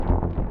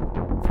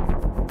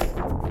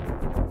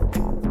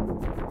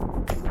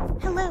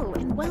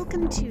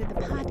Welcome to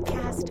the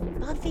podcast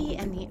Buffy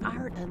and the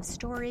Art of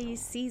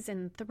Stories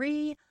Season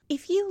 3.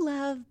 If you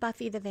love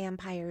Buffy the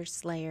Vampire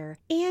Slayer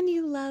and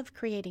you love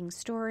creating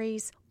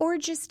stories or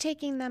just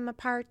taking them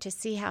apart to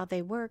see how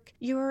they work,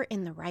 you're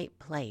in the right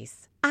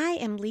place. I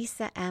am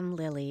Lisa M.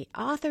 Lilly,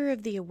 author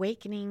of the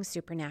Awakening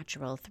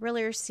Supernatural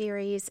Thriller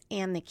series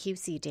and the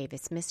QC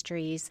Davis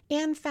Mysteries,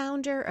 and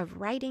founder of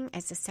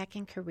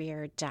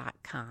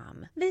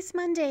WritingAsASecondCareer.com. This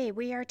Monday,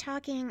 we are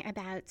talking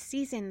about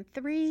Season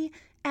 3,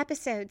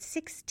 Episode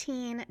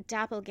 16,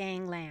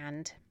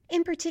 Doppelgangland.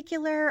 In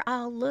particular,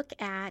 I'll look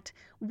at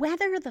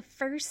whether the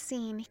first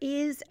scene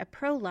is a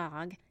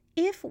prologue,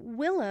 if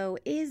Willow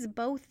is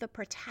both the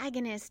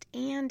protagonist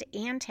and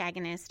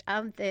antagonist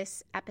of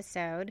this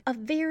episode, a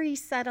very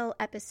subtle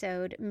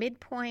episode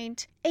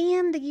midpoint,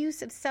 and the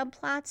use of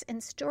subplots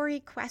and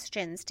story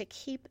questions to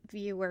keep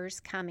viewers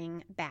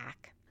coming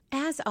back.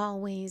 As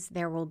always,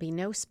 there will be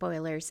no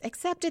spoilers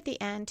except at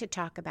the end to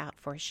talk about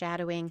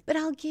foreshadowing, but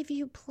I'll give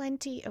you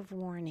plenty of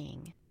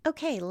warning.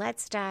 Okay,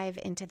 let's dive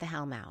into the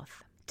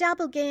Hellmouth.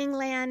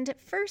 Doppelgangland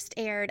first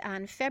aired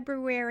on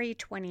February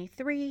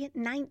 23,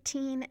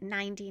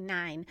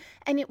 1999,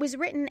 and it was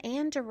written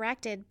and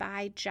directed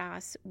by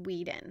Joss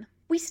Whedon.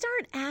 We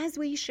start, as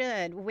we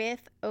should,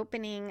 with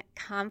opening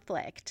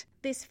conflict.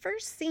 This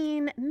first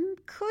scene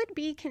could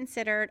be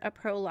considered a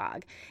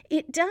prologue.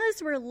 It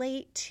does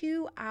relate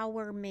to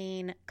our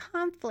main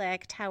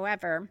conflict,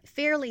 however,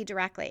 fairly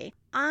directly.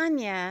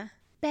 Anya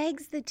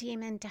begs the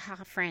demon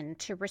D'Hoffryn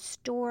to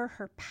restore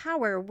her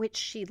power, which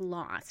she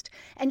lost.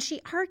 And she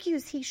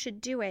argues he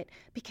should do it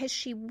because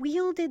she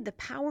wielded the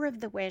power of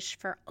the wish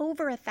for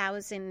over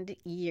 1,000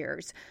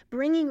 years,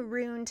 bringing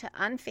ruin to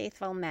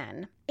unfaithful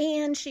men.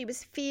 And she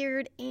was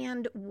feared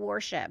and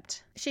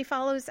worshipped. She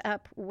follows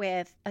up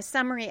with a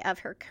summary of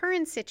her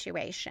current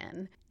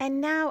situation. And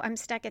now I'm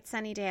stuck at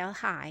Sunnydale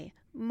High,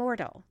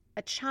 mortal,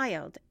 a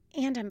child,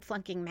 and I'm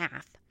flunking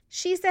math.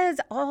 She says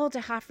all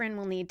D'Hoffryn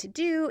will need to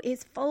do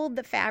is fold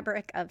the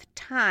fabric of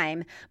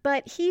time,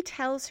 but he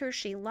tells her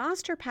she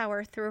lost her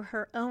power through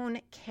her own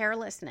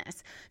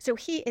carelessness, so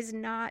he is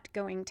not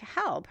going to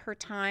help. Her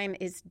time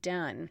is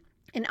done.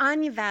 And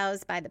Anya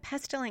vows by the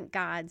pestilent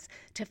gods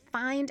to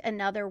find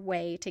another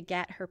way to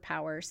get her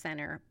power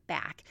center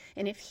back.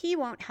 And if he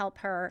won't help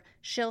her,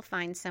 she'll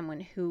find someone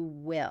who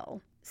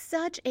will.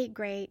 Such a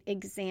great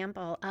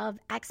example of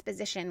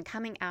exposition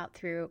coming out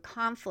through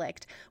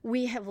conflict.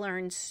 We have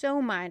learned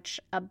so much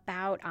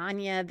about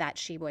Anya, that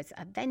she was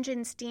a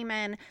vengeance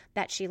demon,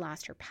 that she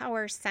lost her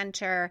power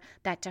center,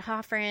 that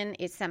D'Hoffryn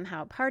is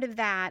somehow part of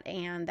that,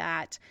 and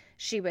that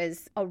she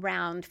was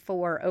around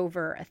for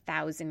over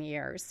 1,000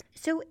 years.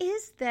 So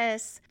is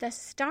this the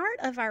start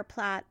of our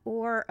plot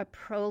or a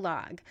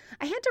prologue?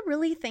 I had to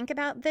really think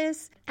about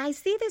this. I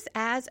see this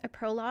as a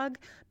prologue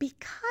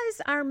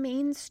because our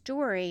main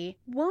story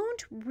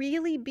won't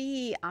really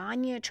be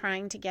Anya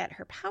trying to get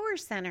her power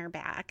center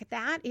back.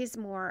 That is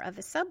more of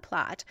a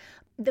subplot.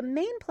 The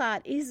main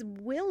plot is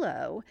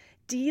Willow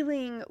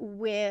dealing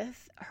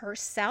with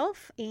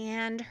herself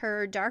and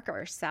her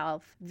darker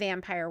self,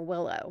 Vampire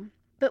Willow.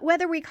 But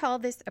whether we call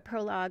this a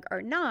prologue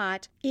or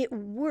not, it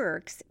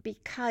works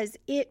because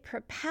it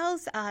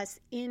propels us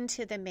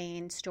into the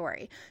main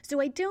story. So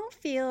I don't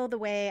feel the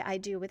way I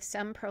do with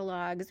some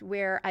prologues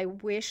where I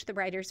wish the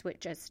writers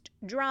would just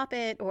drop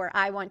it, or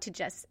I want to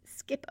just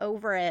skip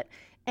over it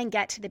and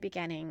get to the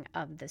beginning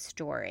of the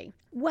story.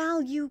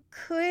 While you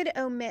could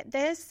omit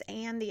this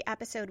and the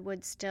episode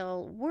would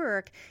still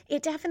work,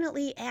 it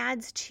definitely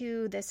adds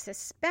to the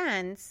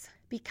suspense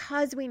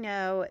because we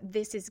know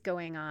this is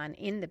going on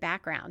in the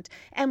background.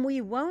 And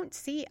we won't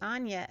see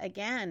Anya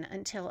again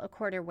until a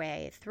quarter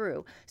way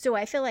through. So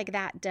I feel like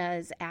that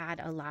does add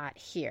a lot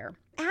here.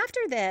 After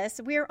this,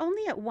 we're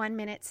only at 1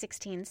 minute,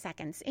 16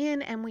 seconds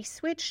in, and we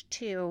switch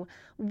to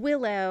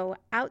Willow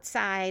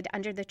outside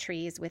under the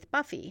trees with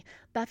Buffy.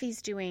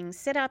 Buffy's doing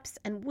sit-ups,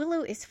 and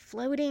Willow is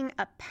floating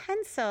a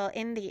pencil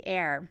in the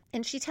air.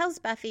 And she tells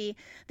Buffy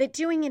that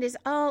doing it is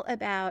all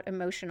about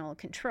emotional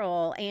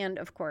control and,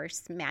 of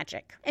course,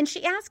 magic. And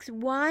she asks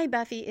why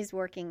Buffy is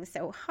working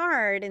so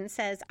hard and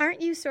says,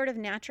 "Aren't you sort of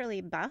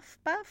naturally buff?"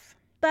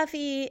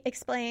 Buffy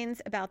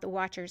explains about the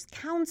Watchers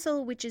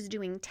Council, which is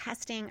doing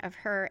testing of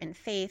her and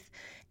Faith,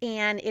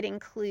 and it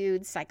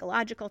includes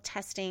psychological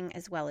testing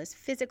as well as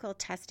physical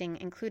testing,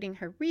 including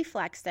her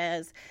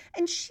reflexes.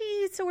 And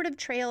she sort of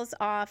trails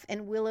off,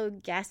 and Willow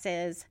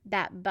guesses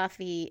that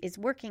Buffy is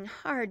working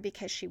hard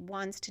because she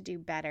wants to do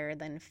better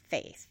than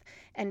Faith.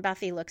 And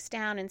Buffy looks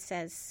down and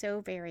says, "So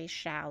very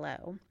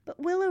shallow." But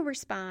Willow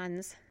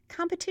responds,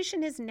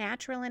 "Competition is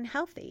natural and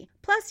healthy.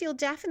 Plus, you'll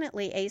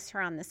definitely ace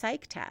her on the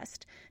psych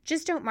test.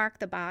 Just don't mark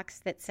the box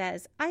that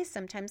says, 'I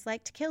sometimes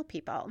like to kill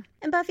people.'"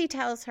 And Buffy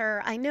tells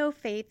her, "I know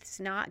Faith's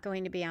not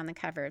going to be on the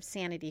cover of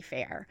Sanity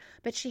Fair,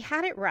 but she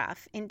had it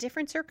rough. In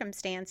different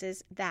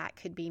circumstances, that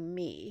could be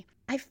me."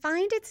 I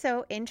find it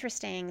so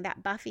interesting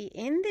that Buffy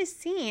in this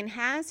scene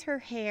has her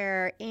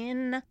hair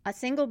in a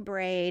single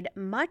braid,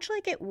 much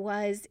like it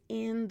was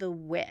in The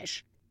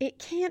Wish. it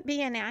can't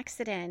be an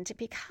accident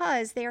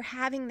because they're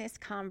having this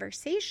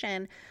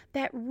conversation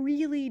that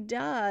really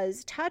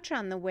does touch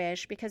on the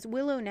wish, because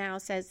Willow now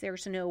says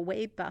there's no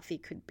way Buffy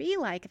could be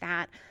like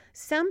that.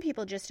 Some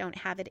people just don't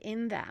have it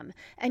in them.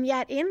 And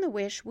yet in the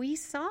wish, we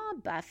saw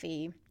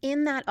Buffy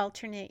in that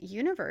alternate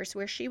universe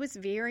where she was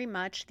very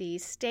much the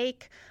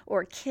stake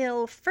or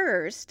kill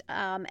first,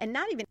 and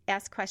not even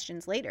ask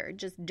questions later.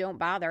 Just don't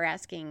bother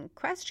asking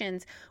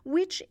questions,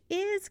 which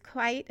is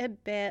quite a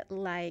bit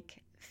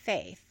like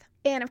Faith.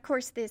 And of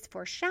course, this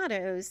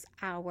foreshadows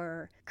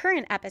our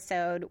current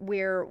episode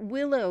where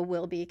Willow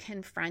will be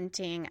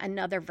confronting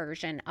another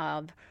version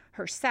of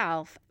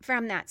herself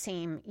from that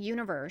same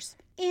universe.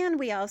 And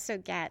we also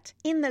get,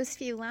 in those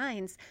few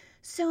lines,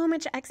 so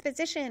much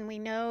exposition. We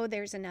know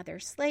there's another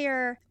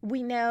Slayer.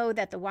 We know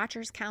that the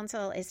Watchers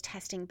Council is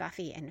testing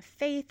Buffy and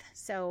Faith.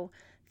 So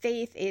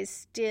Faith is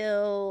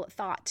still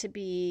thought to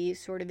be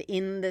sort of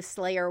in the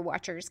Slayer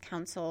Watchers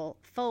Council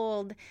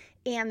fold,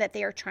 and that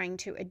they are trying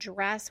to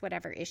address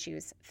whatever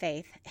issues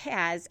Faith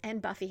has,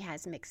 and Buffy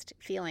has mixed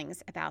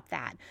feelings about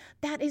that.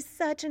 That is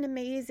such an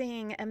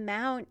amazing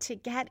amount to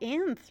get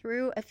in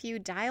through a few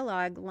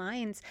dialogue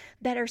lines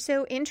that are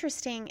so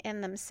interesting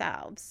in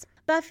themselves.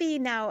 Buffy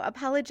now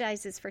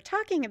apologizes for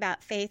talking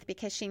about Faith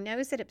because she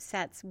knows it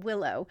upsets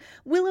Willow.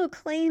 Willow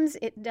claims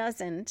it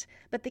doesn't,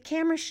 but the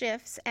camera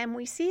shifts and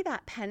we see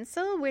that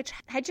pencil, which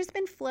had just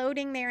been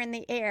floating there in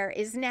the air,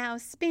 is now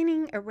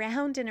spinning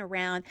around and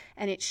around,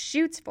 and it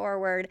shoots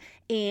forward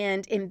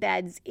and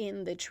embeds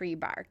in the tree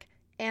bark.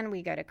 And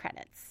we go to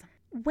credits.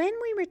 When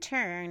we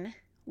return,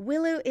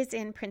 Willow is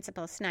in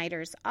Principal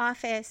Snyder's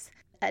office.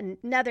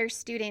 Another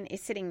student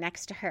is sitting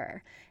next to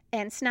her.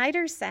 And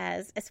Snyder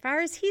says, as far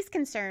as he's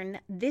concerned,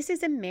 this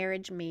is a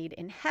marriage made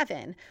in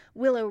heaven.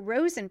 Willow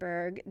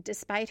Rosenberg,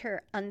 despite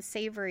her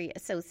unsavory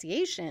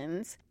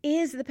associations,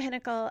 is the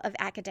pinnacle of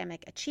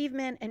academic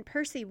achievement, and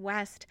Percy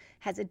West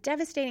has a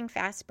devastating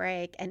fast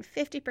break and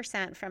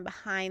 50% from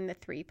behind the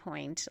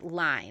three-point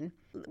line.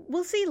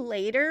 We'll see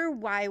later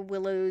why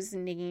Willow's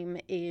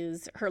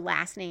her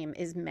last name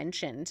is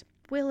mentioned.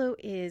 Willow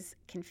is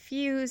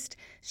confused.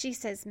 She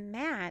says,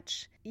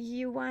 Match,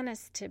 you want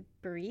us to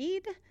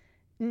breed?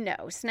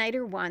 No,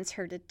 Snyder wants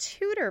her to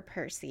tutor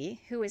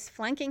Percy, who is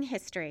flunking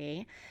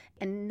history,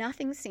 and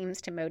nothing seems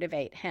to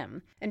motivate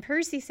him. And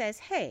Percy says,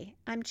 hey,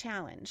 I'm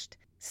challenged.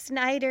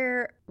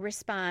 Snyder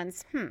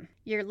responds,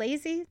 you're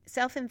lazy,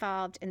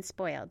 self-involved, and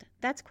spoiled.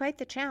 That's quite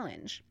the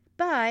challenge.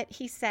 But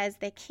he says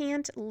they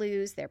can't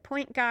lose their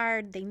point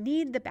guard. They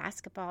need the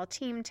basketball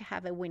team to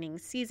have a winning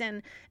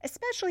season,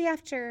 especially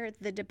after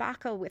the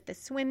debacle with the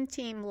swim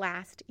team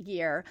last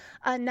year.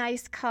 A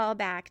nice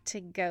callback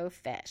to Go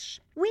Fish.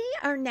 We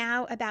are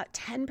now about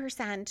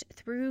 10%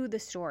 through the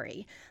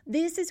story.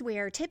 This is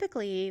where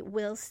typically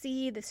we'll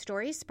see the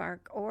story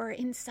spark or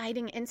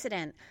inciting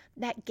incident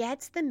that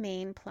gets the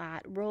main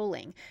plot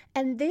rolling.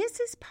 And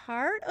this is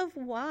part of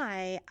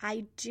why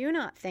I do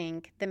not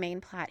think the main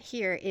plot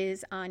here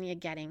is Anya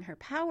getting her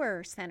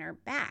power center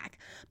back.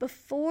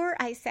 Before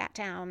I sat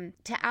down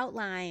to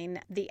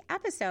outline the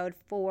episode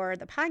for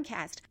the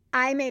podcast,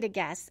 I made a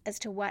guess as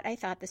to what I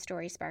thought the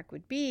story spark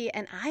would be,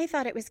 and I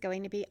thought it was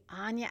going to be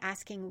Anya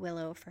asking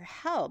Willow for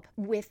help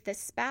with the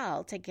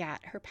spell to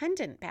get her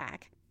pendant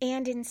back.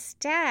 And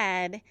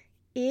instead,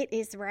 it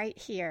is right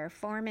here,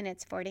 4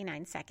 minutes,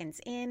 49 seconds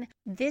in,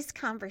 this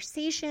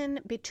conversation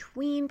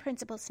between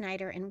Principal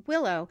Snyder and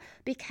Willow,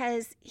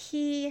 because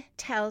he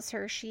tells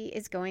her she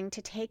is going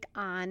to take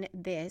on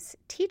this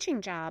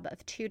teaching job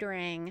of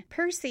tutoring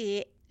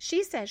Percy.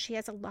 She says she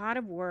has a lot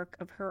of work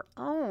of her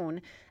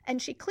own,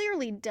 and she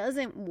clearly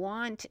doesn't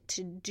want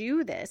to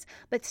do this.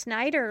 But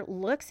Snyder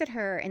looks at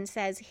her and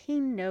says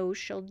he knows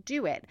she'll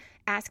do it.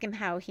 Ask him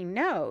how he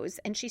knows.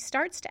 And she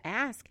starts to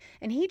ask,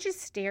 and he just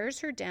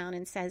stares her down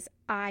and says,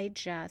 I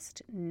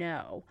just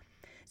know.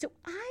 So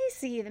I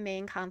see the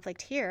main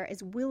conflict here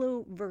as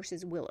Willow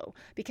versus Willow,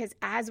 because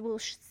as we'll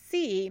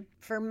see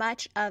for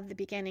much of the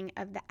beginning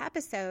of the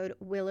episode,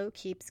 Willow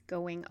keeps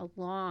going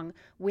along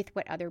with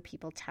what other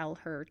people tell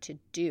her to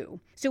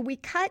do. So we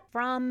cut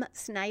from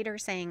Snyder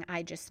saying,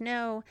 I just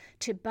know,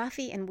 to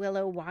Buffy and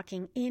Willow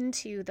walking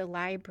into the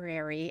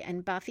library,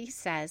 and Buffy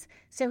says,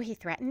 so he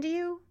threatened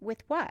you?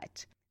 With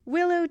what?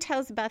 Willow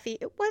tells Buffy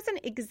it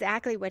wasn't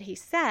exactly what he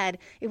said.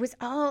 It was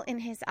all in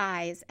his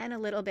eyes and a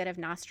little bit of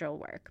nostril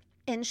work.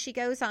 And she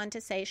goes on to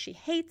say she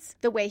hates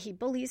the way he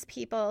bullies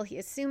people. He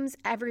assumes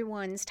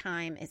everyone's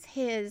time is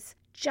his.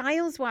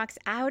 Giles walks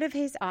out of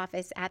his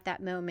office at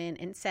that moment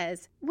and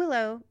says,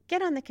 Willow,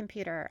 get on the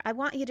computer. I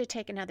want you to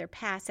take another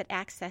pass at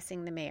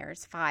accessing the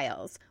mayor's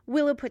files.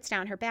 Willow puts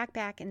down her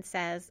backpack and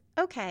says,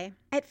 okay.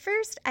 At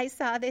first, I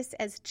saw this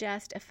as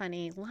just a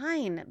funny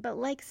line, but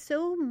like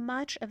so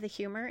much of the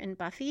humor in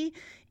Buffy,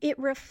 it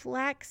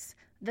reflects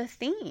the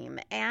theme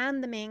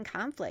and the main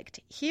conflict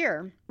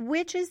here,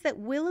 which is that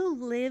Willow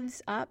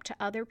lives up to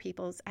other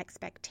people's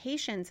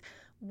expectations,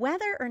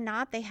 whether or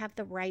not they have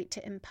the right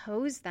to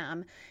impose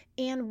them,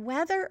 and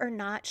whether or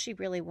not she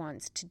really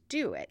wants to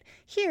do it.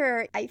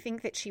 Here, I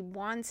think that she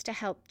wants to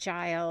help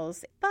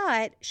Giles,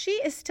 but she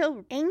is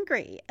still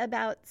angry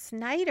about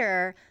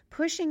Snyder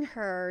pushing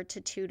her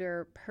to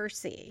tutor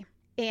Percy.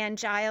 And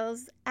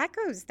Giles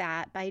echoes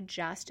that by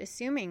just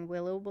assuming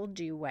Willow will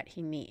do what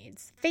he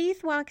needs.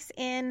 Faith walks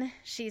in.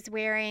 She's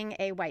wearing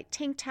a white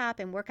tank top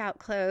and workout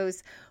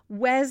clothes.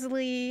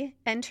 Wesley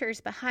enters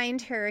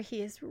behind her.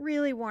 He is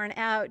really worn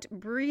out,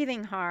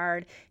 breathing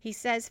hard. He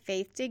says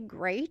Faith did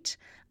great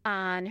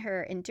on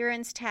her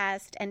endurance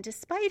test, and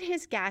despite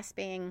his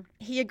gasping,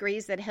 he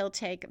agrees that he'll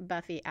take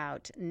Buffy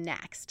out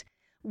next.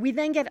 We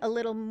then get a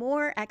little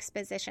more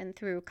exposition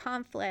through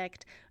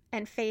conflict,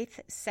 and Faith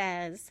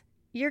says,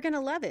 "You're going to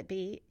love it,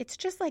 Bea. It's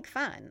just like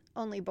fun,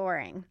 only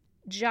boring."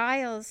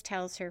 Giles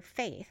tells her,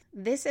 "Faith,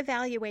 this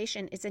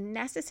evaluation is a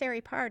necessary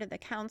part of the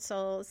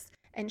council's,"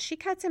 and she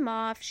cuts him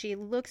off. She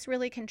looks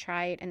really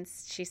contrite, and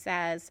she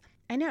says,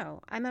 "I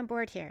know, I'm on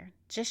board here,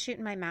 just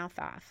shooting my mouth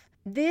off."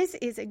 This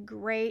is a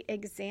great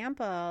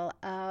example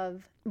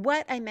of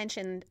what I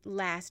mentioned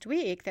last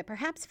week, that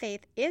perhaps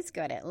Faith is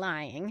good at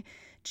lying.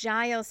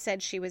 Giles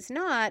said she was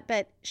not,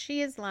 but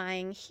she is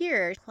lying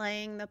here,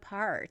 playing the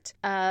part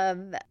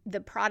of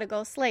the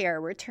prodigal slayer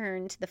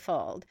returned to the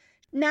fold.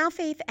 Now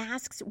Faith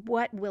asks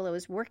what Willow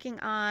is working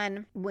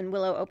on. When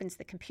Willow opens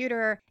the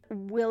computer,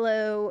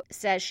 Willow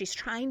says she's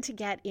trying to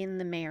get in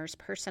the mayor's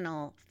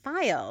personal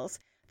files.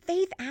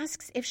 Faith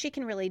asks if she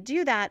can really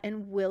do that,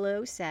 and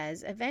Willow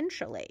says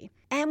eventually.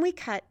 And we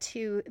cut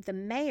to the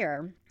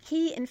mayor.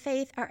 He and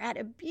Faith are at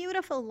a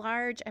beautiful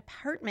large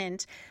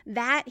apartment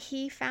that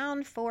he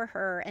found for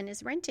her and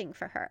is renting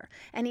for her.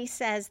 And he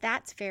says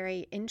that's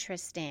very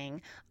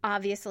interesting.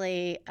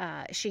 Obviously,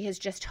 she has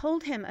just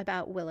told him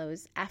about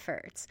Willow's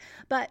efforts.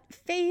 But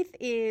Faith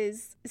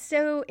is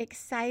so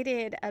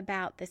excited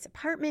about this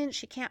apartment.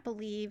 She can't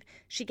believe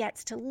she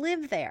gets to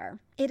live there.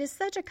 It is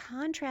such a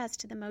contrast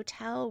to the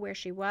motel where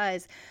she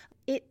was.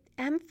 It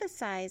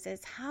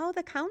emphasizes how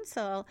the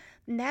council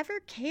never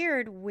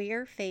cared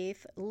where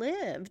Faith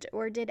lived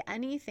or did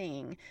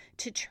anything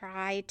to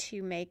try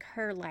to make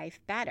her life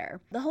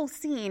better. The whole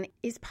scene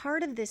is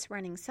part of this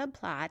running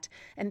subplot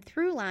and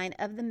through line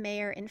of the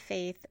mayor and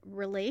Faith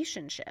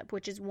relationship,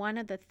 which is one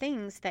of the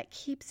things that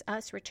keeps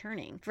us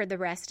returning for the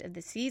rest of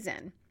the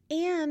season.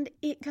 And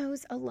it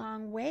goes a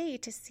long way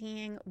to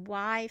seeing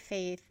why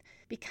Faith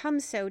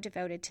becomes so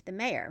devoted to the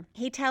mayor.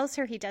 He tells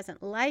her he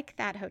doesn't like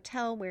that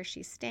hotel where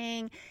she's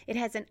staying. It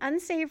has an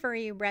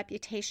unsavory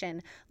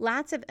reputation,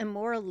 lots of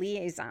immoral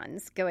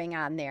liaisons going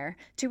on there,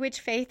 to which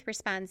Faith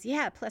responds,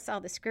 "Yeah, plus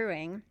all the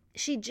screwing."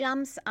 She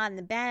jumps on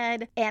the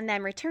bed and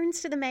then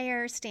returns to the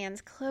mayor,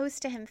 stands close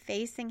to him,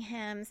 facing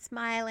him,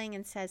 smiling,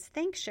 and says,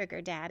 "Thanks,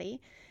 sugar daddy."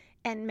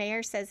 And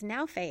Mayor says,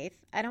 "Now, Faith,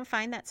 I don't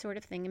find that sort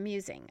of thing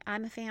amusing.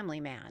 I'm a family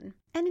man."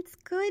 And it's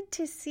good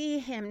to see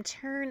him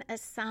turn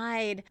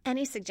aside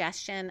any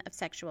suggestion of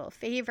sexual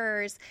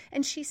favors.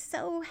 And she's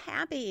so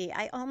happy.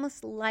 I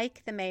almost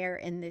like the mayor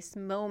in this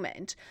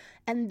moment.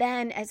 And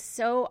then, as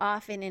so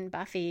often in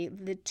Buffy,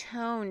 the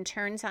tone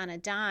turns on a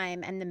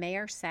dime and the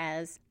mayor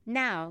says,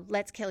 "Now,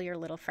 let's kill your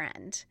little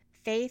friend."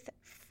 Faith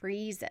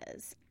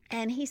freezes.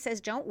 And he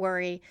says, don't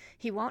worry,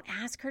 he won't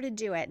ask her to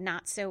do it,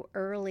 not so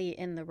early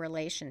in the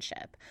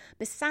relationship.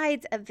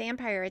 Besides, a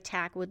vampire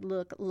attack would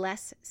look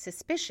less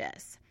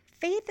suspicious.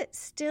 Faith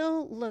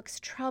still looks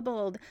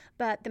troubled,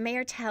 but the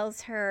mayor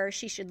tells her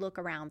she should look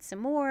around some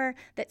more,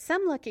 that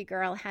some lucky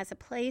girl has a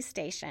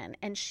PlayStation,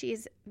 and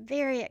she's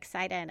very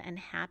excited and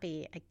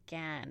happy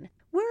again.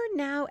 We're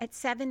now at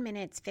 7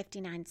 minutes,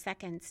 59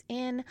 seconds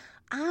in.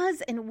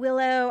 Oz and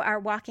Willow are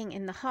walking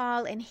in the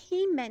hall, and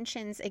he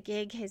mentions a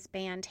gig his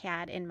band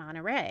had in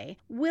Monterey.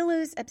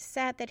 Willow's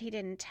upset that he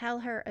didn't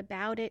tell her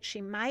about it.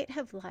 She might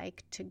have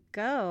liked to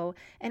go,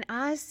 and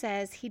Oz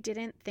says he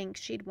didn't think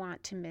she'd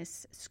want to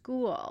miss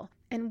school.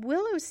 And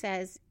Willow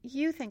says,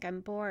 "You think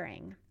I'm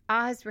boring."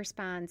 Oz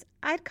responds,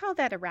 "I'd call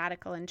that a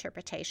radical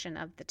interpretation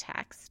of the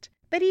text."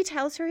 But he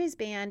tells her his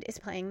band is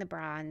playing the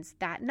Bronze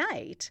that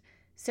night.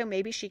 So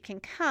maybe she can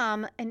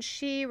come, and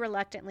she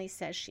reluctantly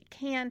says she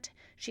can't.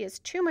 She has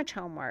too much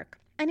homework.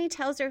 And he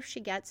tells her if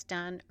she gets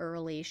done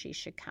early, she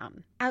should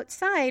come.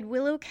 Outside,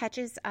 Willow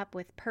catches up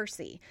with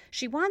Percy.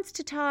 She wants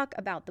to talk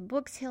about the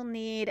books he'll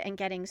need and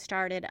getting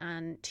started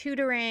on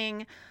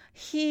tutoring.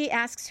 He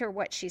asks her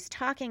what she's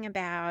talking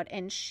about,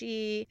 and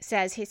she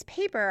says his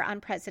paper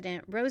on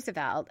President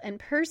Roosevelt. And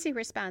Percy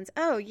responds,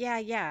 "Oh,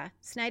 yeah,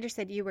 Snyder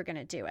said you were going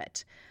to do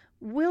it."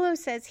 Willow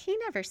says he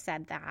never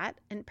said that,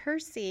 and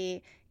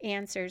Percy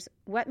answers,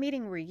 "What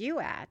meeting were you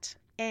at?"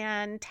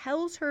 and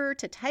tells her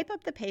to type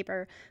up the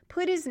paper,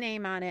 put his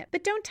name on it,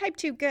 but don't type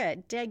too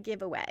good, dead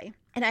giveaway.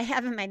 And I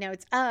have in my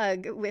notes,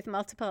 "Ugh," with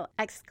multiple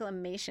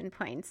exclamation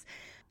points,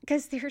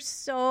 because there's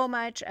so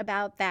much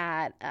about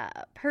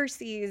that.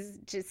 Percy's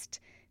just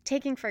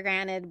taking for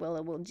granted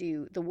Willow will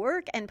do the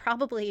work, and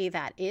probably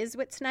that is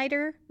what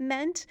Snyder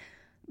meant.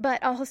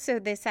 But also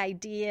this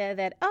idea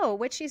that, oh,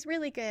 what she's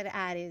really good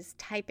at is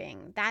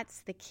typing.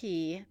 That's the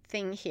key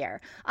thing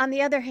here. On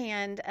the other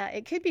hand,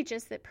 it could be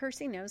just that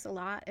Percy knows a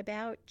lot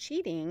about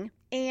cheating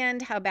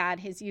and how bad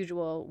his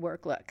usual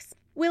work looks.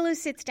 Willow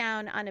sits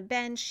down on a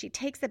bench. She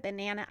takes a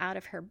banana out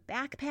of her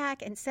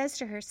backpack and says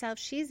to herself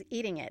she's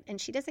eating it,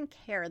 and she doesn't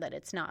care that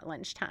it's not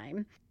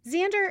lunchtime.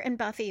 Xander and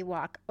Buffy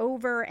walk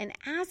over and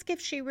ask if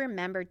she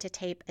remembered to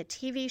tape a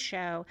TV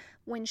show.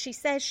 When she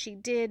says she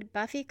did,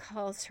 Buffy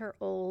calls her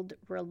old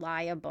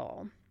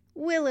reliable.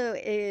 Willow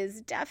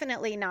is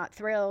definitely not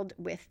thrilled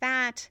with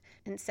that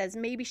and says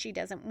maybe she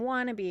doesn't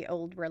want to be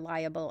old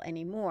reliable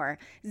anymore.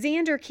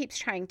 Xander keeps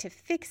trying to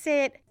fix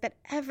it, but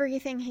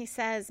everything he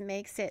says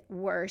makes it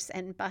worse,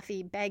 and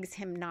Buffy begs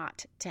him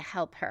not to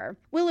help her.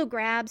 Willow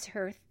grabs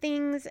her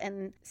things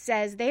and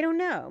says they don't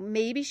know.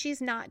 Maybe she's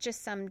not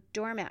just some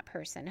doormat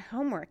person,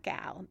 homework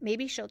gal.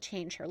 Maybe she'll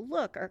change her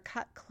look or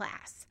cut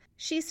class.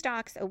 She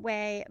stalks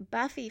away.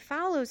 Buffy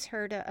follows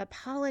her to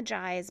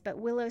apologize, but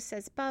Willow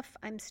says, Buff,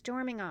 I'm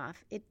storming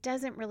off. It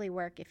doesn't really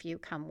work if you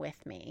come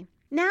with me.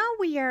 Now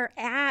we are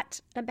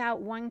at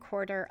about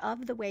 1/4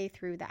 of the way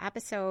through the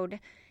episode.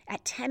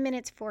 At 10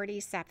 minutes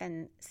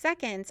 47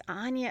 seconds,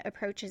 Anya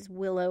approaches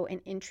Willow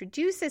and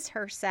introduces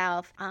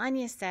herself.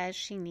 Anya says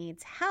she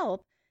needs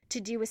help to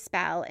do a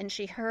spell, and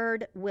she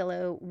heard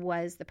Willow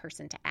was the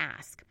person to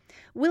ask.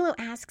 Willow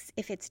asks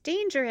if it's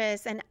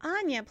dangerous, and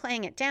Anya,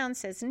 playing it down,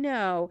 says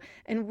no,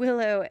 and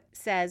Willow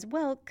says,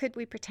 well, could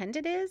we pretend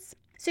it is?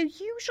 So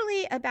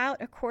usually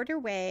about 1/4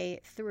 way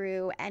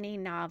through any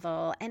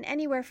novel, and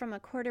anywhere from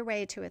 1/4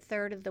 way to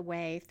 1/3 of the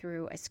way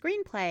through a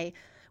screenplay,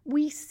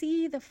 we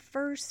see the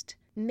first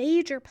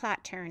major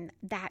plot turn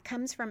that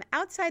comes from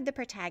outside the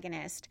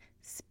protagonist,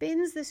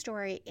 spins the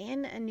story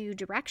in a new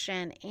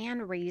direction,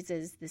 and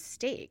raises the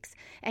stakes.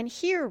 And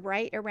here,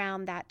 right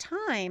around that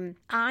time,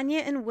 Anya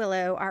and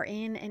Willow are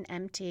in an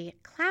empty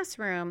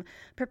classroom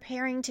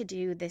preparing to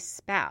do this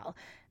spell.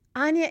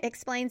 Anya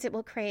explains it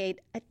will create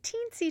a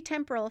teensy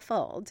temporal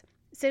fold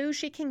so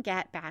she can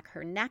get back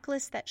her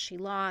necklace that she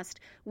lost,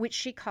 which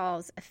she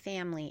calls a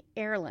family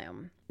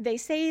heirloom. They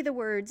say the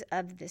words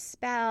of the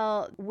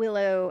spell,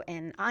 Willow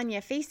and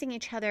Anya facing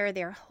each other.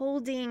 They're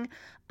holding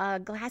a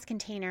glass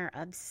container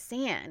of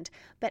sand.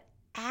 But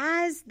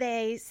as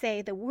they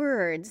say the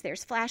words,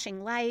 there's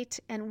flashing light,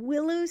 and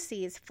Willow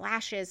sees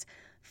flashes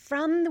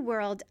from the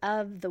world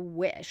of the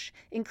Wish,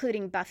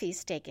 including Buffy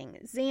staking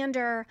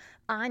Xander,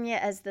 Anya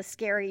as the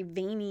scary,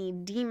 veiny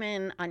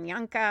demon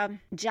Anyanka,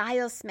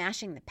 Giles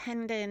smashing the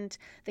pendant,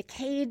 the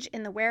cage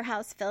in the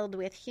warehouse filled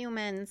with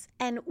humans,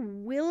 and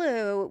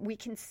Willow, we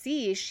can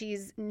see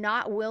she's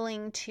not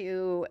willing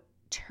to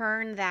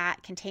turn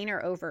that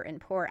container over and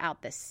pour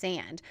out the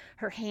sand.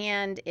 Her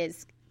hand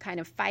is kind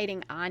of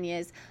fighting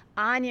Anya's.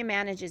 Anya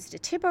manages to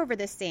tip over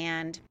the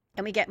sand,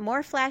 and we get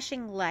more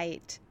flashing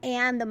light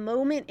and the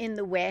moment in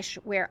the Wish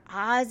where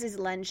Oz is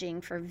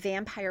lunging for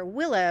Vampire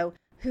Willow,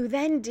 who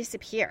then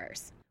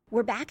disappears.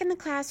 We're back in the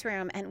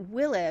classroom, and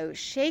Willow,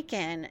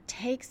 shaken,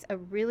 takes a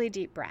really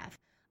deep breath.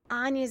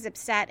 Anya's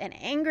upset and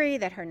angry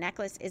that her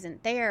necklace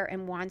isn't there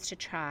and wants to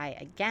try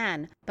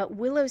again. But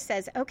Willow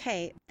says,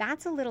 okay,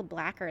 that's a little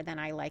blacker than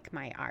I like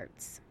my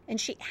arts. And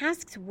she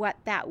asks what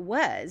that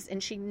was,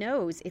 and she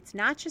knows it's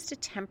not just a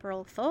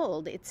temporal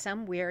fold, it's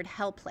some weird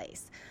hell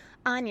place.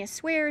 Anya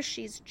swears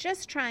she's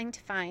just trying to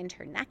find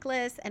her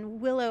necklace,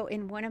 and Willow,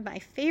 in one of my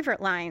favorite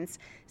lines,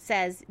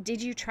 says,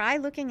 did you try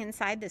looking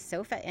inside the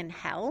sofa in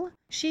hell?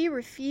 She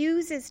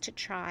refuses to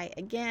try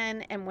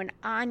again, and when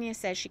Anya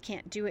says she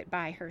can't do it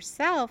by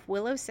herself,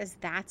 Willow says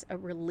that's a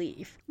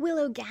relief.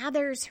 Willow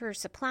gathers her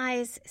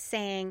supplies,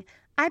 saying,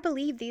 I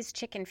believe these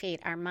chicken feet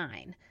are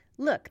mine.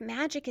 Look,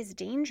 magic is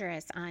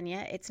dangerous,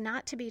 Anya. It's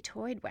not to be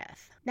toyed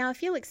with. Now,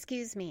 if you'll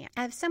excuse me,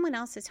 I have someone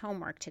else's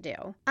homework to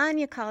do.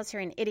 Anya calls her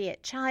an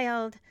idiot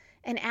child,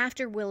 and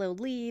after Willow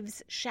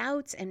leaves,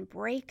 shouts and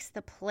breaks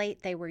the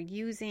plate they were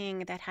using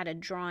that had a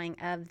drawing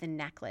of the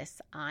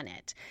necklace on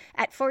it.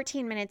 At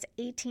 14 minutes,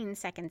 18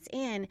 seconds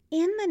in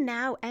the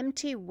now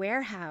empty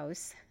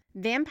warehouse,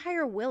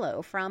 Vampire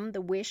Willow from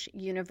the Wish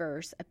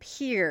universe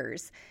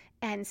appears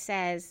and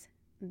says,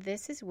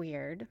 this is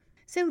weird.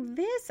 So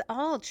this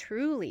all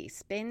truly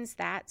spins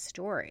that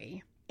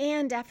story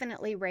and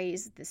definitely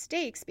raised the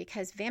stakes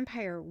because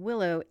Vampire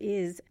Willow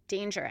is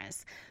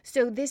dangerous.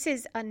 So this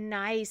is a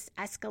nice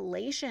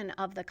escalation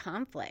of the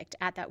conflict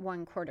at that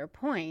 1/4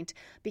 point,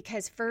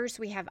 because first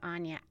we have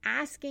Anya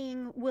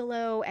asking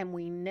Willow, and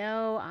we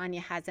know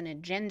Anya has an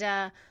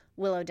agenda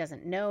Willow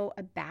doesn't know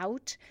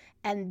about,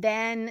 and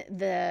then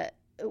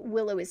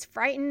Willow is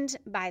frightened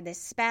by this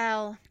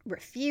spell,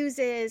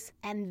 refuses,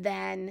 and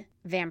then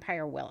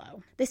Vampire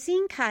Willow. The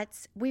scene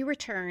cuts, we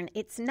return,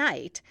 it's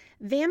night.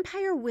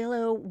 Vampire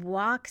Willow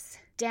walks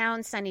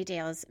down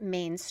Sunnydale's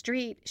main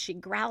street. She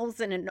growls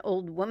at an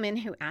old woman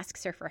who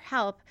asks her for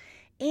help,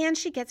 and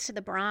she gets to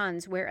the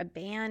Bronze where a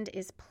band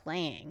is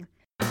playing.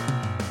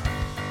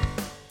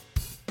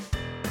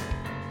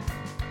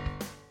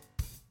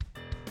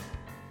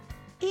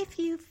 If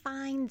you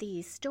find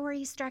the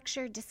story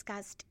structure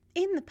discussed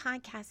in the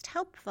podcast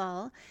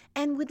helpful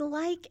and would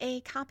like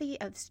a copy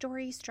of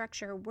story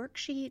structure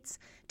worksheets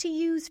to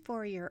use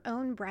for your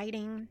own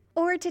writing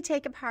or to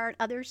take apart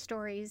other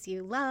stories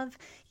you love,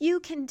 you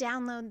can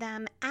download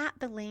them at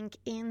the link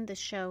in the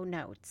show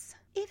notes.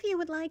 If you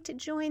would like to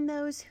join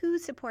those who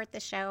support the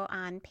show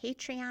on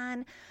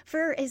Patreon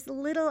for as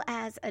little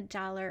as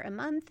 $1 a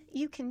month,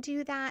 you can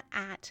do that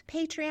at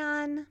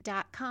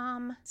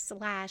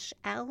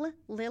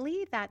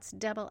patreon.com/LLily. That's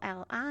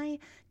LLILLY.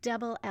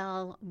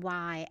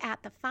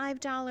 At the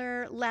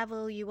 $5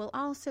 level, you will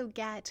also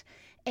get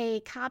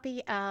a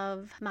copy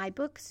of my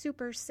book,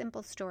 Super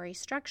Simple Story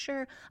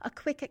Structure, a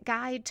quick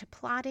guide to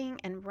plotting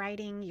and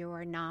writing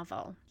your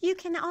novel. You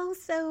can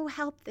also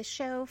help the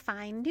show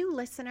find new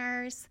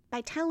listeners by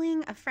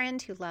telling a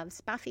friend who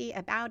loves Buffy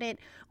about it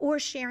or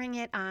sharing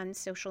it on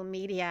social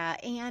media.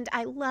 And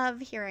I love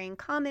hearing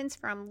comments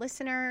from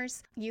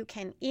listeners. You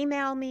can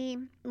email me,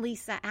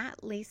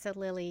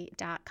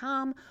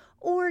 lisa@lisalily.com,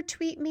 or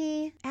tweet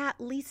me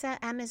at Lisa,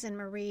 M as in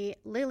Marie,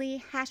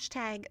 Lily,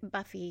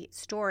 #Buffy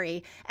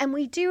Story. And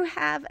we do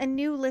have a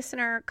new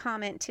listener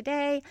comment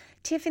today.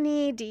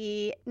 Tiffany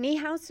D.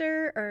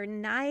 Niehauser or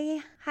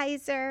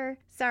Nieheiser,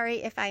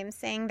 sorry if I'm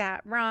saying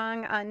that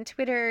wrong, on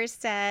Twitter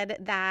said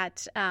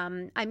that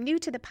I'm new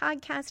to the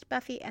podcast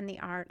Buffy and the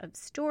Art of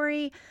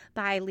Story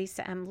by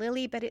Lisa M.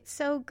 Lilly, but it's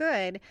so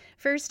good.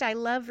 First, I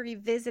love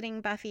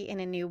revisiting Buffy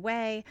in a new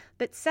way,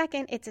 but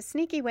second, it's a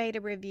sneaky way to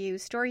review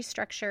story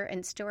structure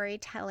and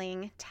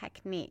storytelling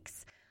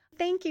techniques.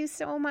 Thank you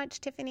so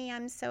much, Tiffany.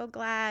 I'm so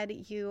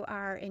glad you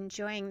are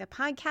enjoying the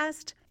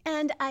podcast.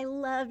 And I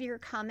love your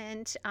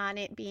comment on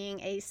it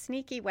being a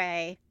sneaky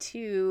way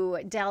to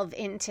delve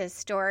into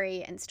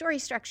story and story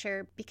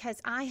structure, because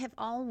I have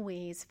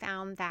always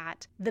found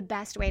that the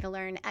best way to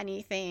learn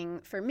anything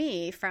for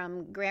me,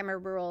 from grammar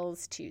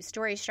rules to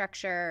story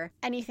structure,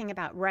 anything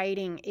about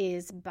writing,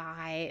 is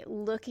by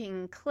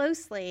looking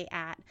closely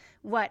at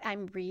what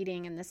I'm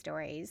reading and the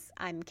stories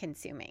I'm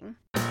consuming.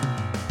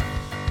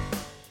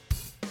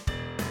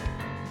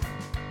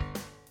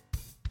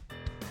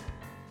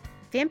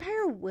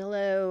 Vampire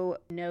Willow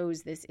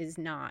knows this is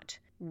not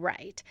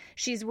right.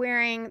 She's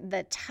wearing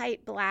the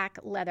tight black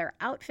leather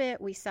outfit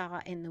we saw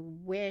in The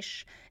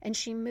Wish, and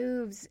she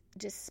moves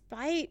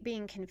despite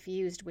being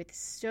confused with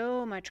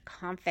so much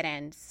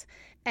confidence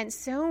and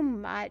so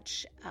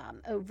much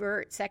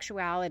overt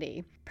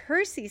sexuality.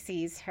 Percy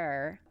sees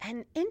her,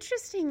 and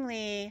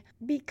interestingly,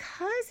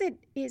 because it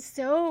is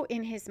so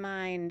in his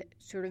mind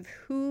sort of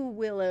who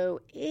Willow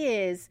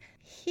is,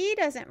 he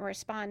doesn't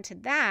respond to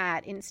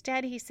that.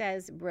 Instead, he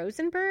says,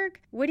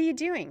 "Rosenberg, what are you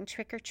doing,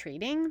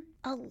 trick-or-treating?"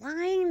 A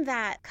line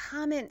that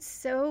comments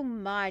so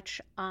much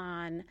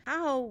on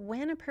how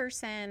when a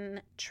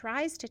person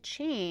tries to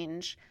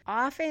change,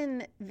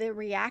 often the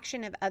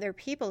reaction of other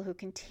people who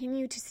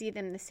continue to see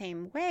them the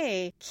same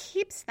way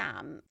keeps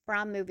them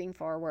from moving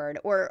forward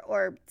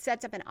or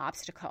sets up an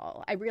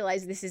obstacle. I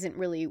realize this isn't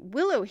really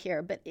Willow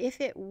here, but if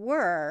it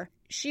were,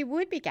 she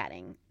would be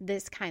getting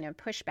this kind of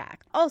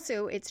pushback.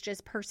 Also, it's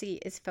just Percy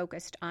is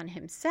focused on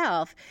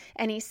himself,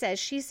 and he says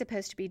she's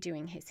supposed to be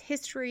doing his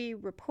history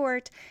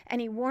report,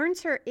 and he warns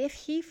her if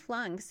he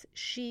flunks,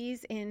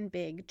 she's in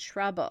big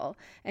trouble.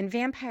 And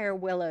Vampire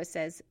Willow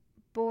says,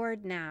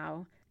 "Bored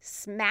now,"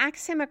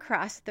 smacks him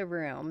across the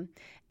room,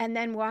 and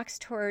then walks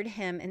toward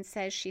him and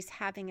says she's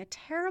having a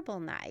terrible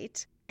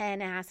night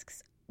and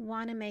asks,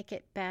 "Want to make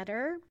it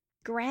better?"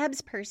 Grabs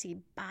Percy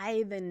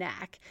by the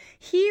neck.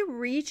 He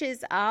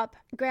reaches up,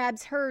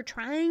 grabs her,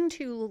 trying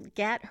to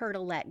get her to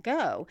let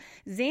go.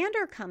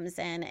 Xander comes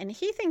in, and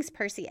he thinks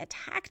Percy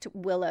attacked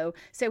Willow,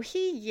 so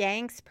he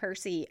yanks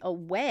Percy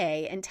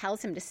away and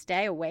tells him to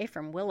stay away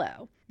from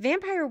Willow.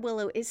 Vampire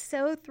Willow is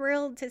so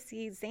thrilled to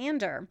see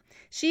Xander.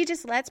 She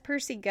just lets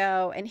Percy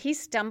go, and he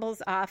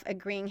stumbles off,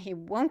 agreeing he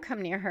won't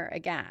come near her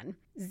again.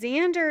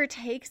 Xander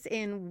takes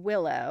in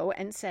Willow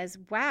and says,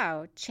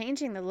 "Wow,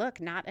 changing the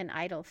look, not an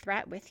idle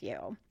threat with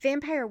you."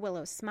 Vampire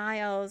Willow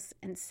smiles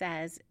and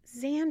says,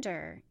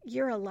 "Xander,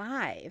 you're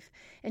alive."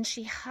 And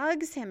she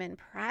hugs him and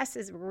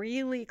presses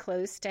really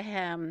close to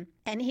him.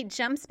 And he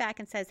jumps back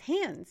and says,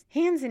 hands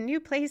in new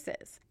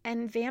places.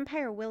 And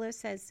Vampire Willow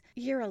says,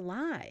 "You're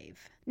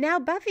alive." Now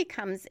Buffy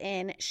comes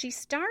in. She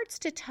starts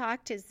to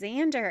talk to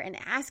Xander and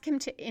ask him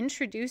to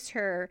introduce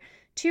her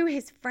to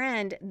his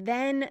friend,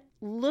 then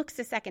looks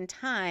a second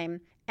time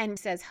and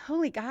says,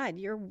 "Holy God,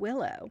 you're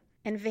Willow."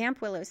 And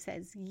Vamp Willow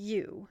says,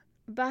 "You."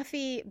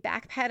 Buffy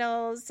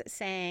backpedals,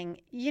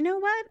 saying, "You know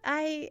what?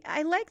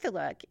 I like the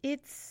look.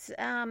 It's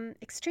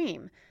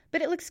extreme,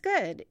 but it looks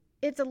good.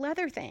 It's a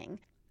leather thing.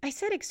 I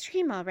said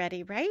extreme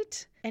already,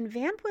 right?" And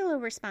Vamp Willow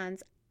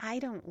responds, "I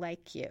don't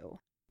like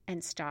you,"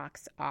 and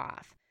stalks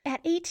off.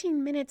 At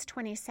 18 minutes,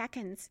 20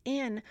 seconds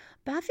in,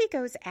 Buffy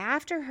goes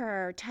after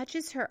her,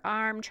 touches her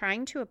arm,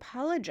 trying to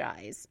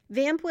apologize.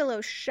 Vamp Willow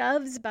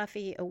shoves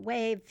Buffy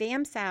away,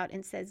 vamps out,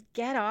 and says,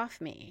 "Get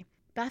off me."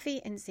 Buffy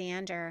and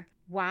Xander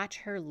watch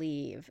her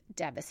leave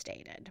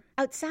devastated.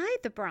 Outside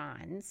the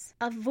bronze,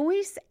 a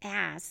voice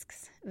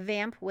asks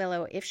Vamp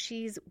Willow if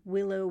she's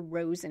Willow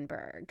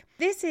Rosenberg.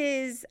 This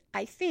is,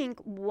 I think,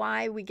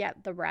 why we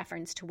get the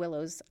reference to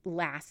Willow's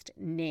last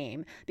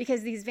name,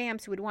 because these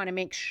vamps would want to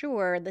make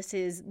sure this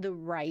is the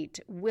right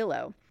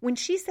Willow. When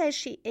she says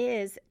she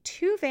is,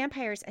 two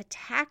vampires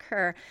attack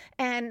her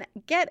and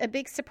get a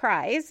big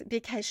surprise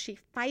because she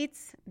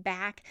fights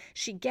back.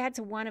 She gets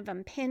one of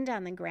them pinned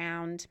on the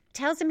ground,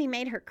 tells him he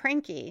made her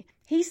cranky.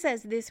 He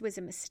says this was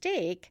a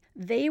mistake.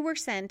 They were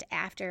sent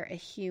after a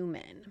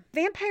human.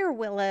 Vampire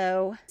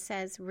Willow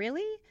says,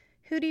 "Really?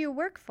 Who do you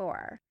work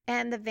for?"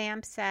 And the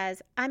vamp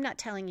says, "I'm not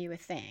telling you a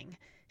thing."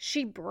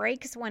 She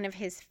breaks one of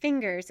his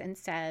fingers and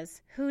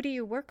says, "Who do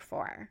you work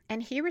for?"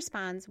 And he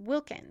responds,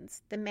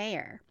 "Wilkins, the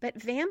mayor." But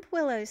Vamp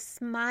Willow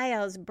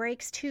smiles,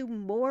 breaks two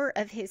more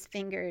of his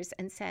fingers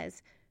and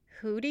says,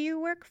 "Who do you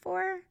work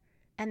for?"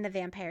 And the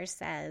vampire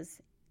says,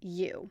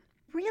 "You."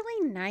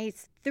 Really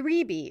nice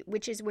 3B,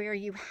 which is where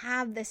you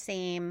have the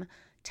same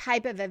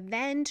type of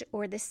event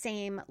or the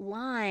same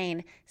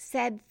line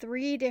said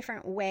 3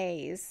 different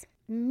ways,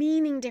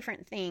 meaning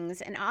different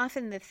things, and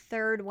often the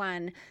third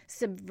one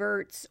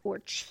subverts or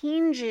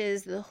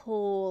changes the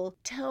whole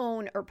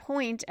tone or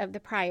point of the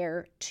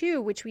prior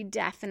 2, which we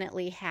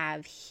definitely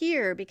have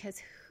here,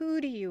 because who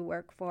do you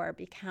work for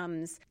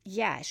becomes,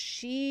 yes,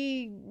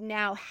 she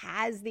now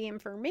has the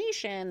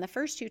information. The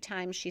first 2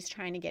 times she's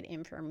trying to get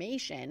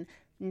information.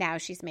 Now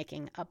she's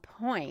making a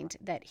point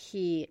that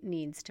he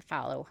needs to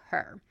follow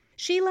her.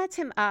 She lets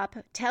him up,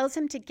 tells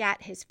him to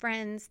get his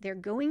friends. They're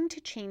going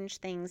to change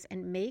things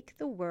and make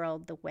the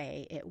world the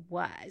way it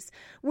was.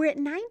 We're at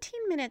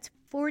 19 minutes,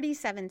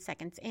 47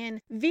 seconds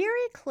in,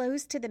 very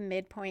close to the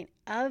midpoint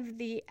of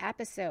the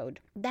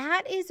episode.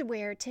 That is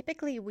where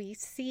typically we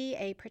see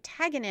a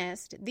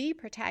protagonist, the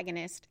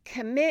protagonist,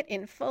 commit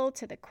in full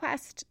to the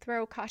quest,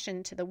 throw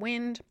caution to the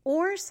wind,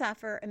 or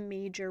suffer a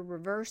major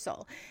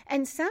reversal.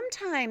 And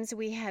sometimes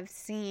we have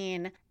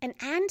seen an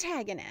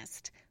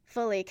antagonist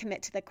fully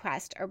commit to the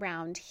quest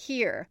around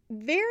here.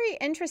 Very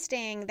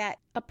interesting that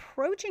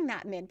approaching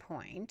that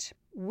midpoint,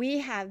 we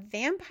have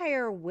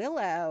Vampire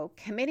Willow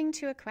committing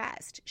to a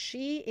quest.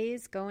 She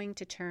is going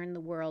to turn the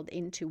world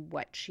into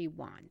what she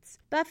wants.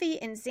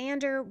 Buffy and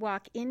Xander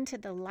walk into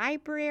the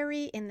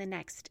library in the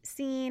next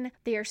scene.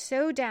 They are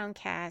so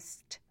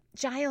downcast.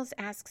 Giles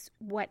asks,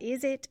 "What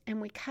is it?" And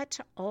we cut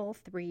to all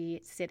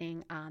 3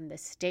 sitting on the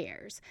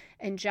stairs.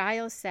 And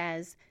Giles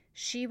says,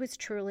 "She was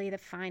truly the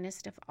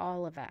finest of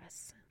all of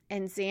us."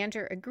 And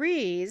Xander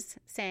agrees,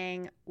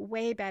 saying,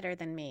 "Way better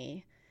than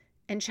me."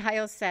 And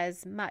Giles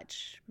says,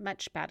 "Much,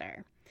 much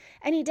better."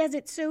 And he does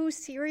it so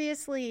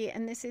seriously,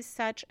 and this is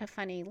such a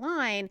funny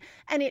line,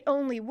 and it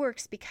only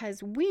works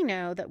because we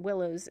know that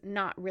Willow's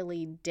not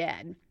really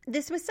dead.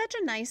 This was such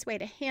a nice way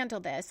to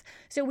handle this,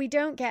 so we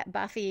don't get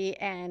Buffy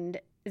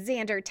and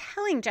Xander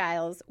telling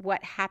Giles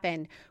what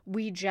happened.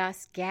 We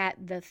just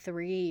get the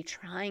 3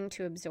 trying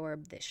to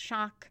absorb this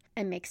shock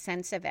and make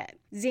sense of it.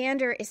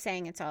 Xander is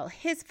saying it's all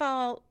his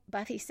fault.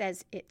 Buffy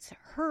says it's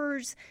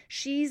hers.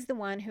 She's the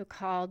one who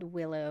called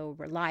Willow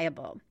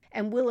reliable.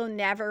 And Willow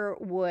never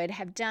would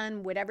have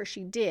done whatever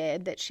she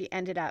did that she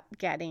ended up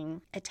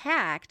getting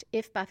attacked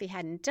if Buffy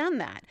hadn't done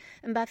that.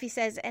 And Buffy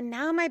says, "And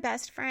now my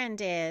best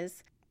friend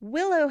is..."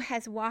 Willow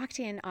has walked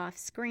in off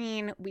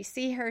screen. We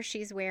see her.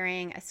 She's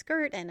wearing a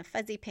skirt and a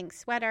fuzzy pink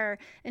sweater.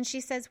 And she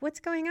says,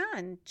 "What's going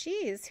on?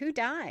 Geez, who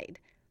died?"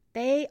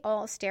 They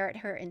all stare at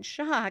her in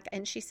shock.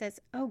 And she says,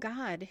 "Oh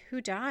God,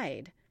 who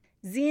died?"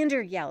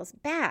 Xander yells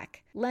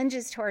back,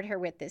 lunges toward her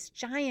with this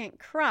giant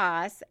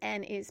cross,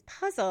 and is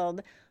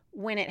puzzled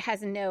when it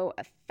has no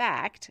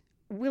effect.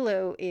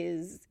 Willow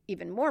is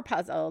even more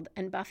puzzled.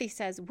 And Buffy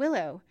says,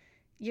 "Willow,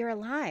 you're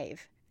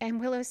alive." And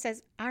Willow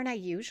says, "Aren't I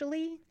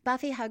usually?"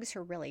 Buffy hugs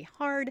her really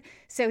hard.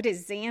 So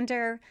does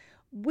Xander.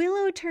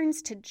 Willow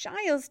turns to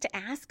Giles to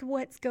ask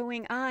what's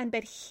going on,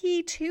 but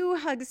he too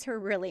hugs her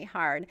really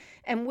hard.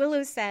 And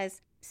Willow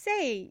says,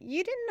 "Say,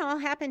 you didn't all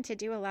happen to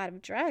do a lot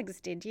of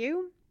drugs, did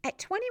you?" At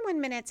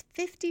 21 minutes,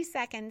 50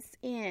 seconds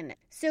in,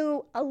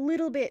 so a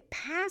little bit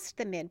past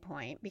the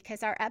midpoint,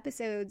 because our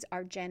episodes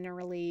are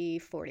generally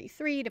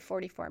 43 to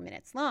 44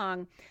 minutes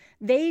long,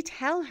 they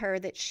tell her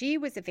that she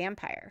was a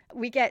vampire.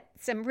 We get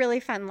some really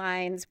fun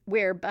lines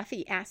where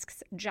Buffy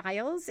asks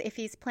Giles if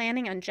he's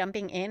planning on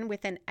jumping in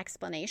with an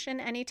explanation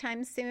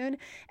anytime soon,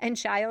 and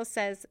Giles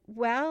says,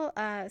 "Well,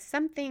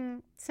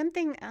 something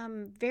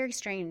very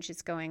strange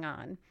is going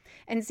on."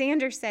 And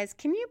Xander says,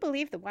 "Can you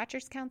believe the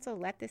Watchers Council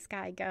let this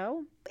guy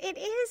go?" It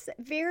is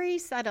very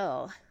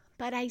subtle,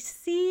 but I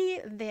see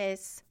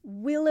this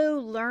Willow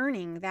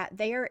learning that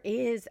there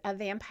is a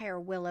vampire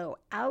Willow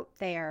out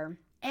there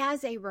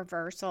as a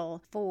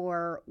reversal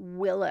for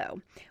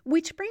Willow.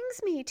 Which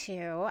brings me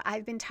to,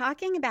 I've been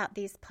talking about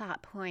these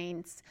plot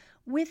points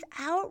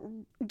without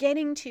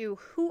getting to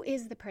who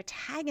is the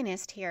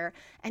protagonist here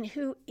and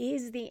who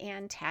is the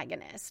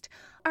antagonist.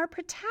 Our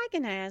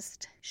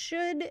protagonist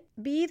should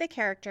be the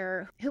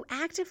character who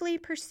actively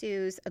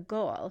pursues a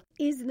goal,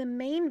 is the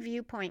main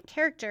viewpoint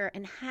character,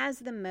 and has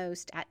the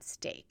most at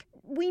stake.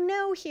 we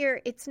know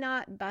here it's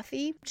not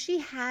Buffy. She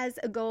has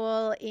a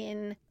goal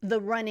in the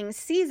running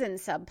season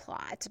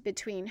subplot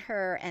between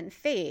her and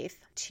Faith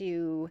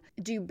to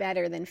do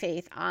better than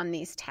Faith on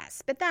these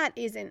tests, but that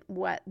isn't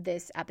what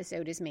this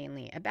episode is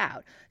mainly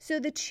about. So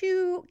the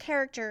two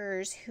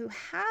characters who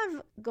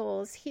have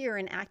goals here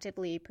and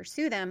actively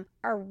pursue them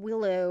are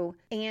Willow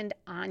and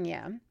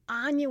Anya.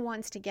 Anya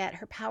wants to get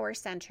her power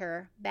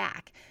center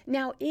back.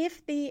 Now,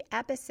 if the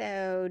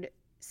episode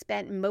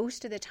spent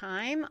most of the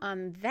time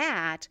on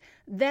that,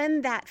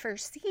 then that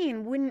first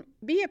scene wouldn't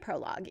be a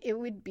prologue. It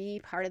would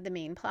be part of the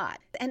main plot.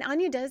 And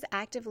Anya does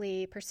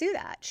actively pursue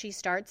that. She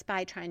starts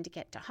by trying to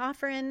get to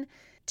Hoffren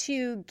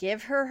to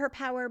give her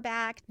power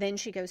back. Then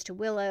she goes to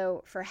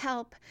Willow for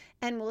help.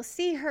 And we'll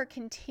see her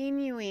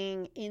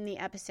continuing in the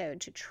episode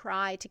to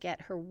try to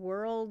get her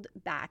world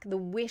back, the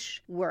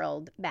wish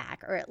world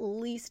back, or at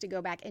least to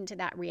go back into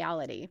that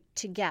reality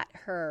to get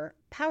her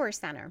power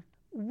center.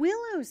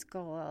 Willow's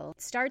goal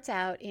starts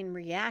out in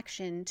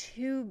reaction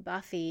to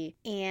Buffy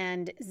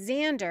and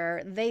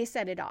Xander. They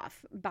set it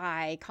off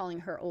by calling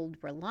her old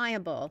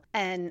reliable.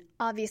 And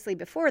obviously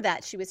before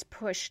that, she was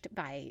pushed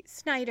by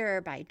Snyder,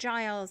 by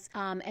Giles,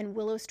 and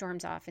Willow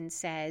storms off and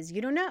says,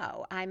 you don't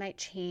know, I might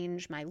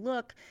change my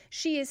look.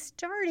 She is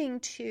starting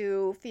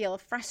to feel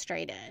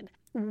frustrated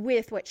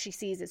with what she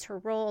sees as her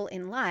role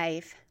in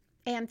life.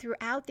 And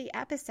throughout the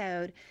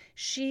episode,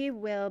 she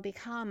will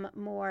become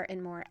more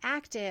and more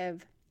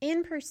active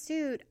in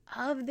pursuit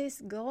of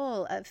this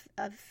goal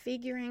of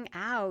figuring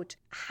out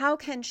how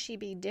can she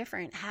be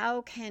different?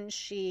 How can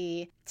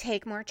she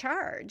take more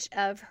charge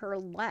of her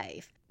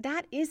life?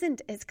 That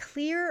isn't as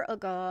clear a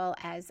goal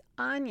as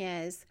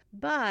Anya's,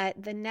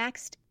 but the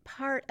next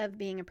part of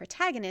being a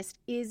protagonist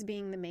is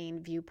being the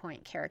main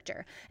viewpoint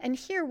character. And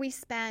here we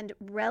spend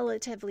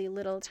relatively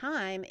little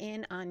time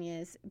in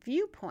Anya's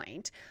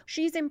viewpoint.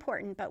 She's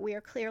important, but we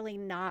are clearly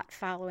not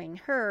following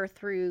her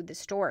through the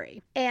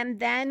story. And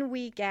then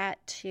we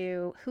get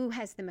to who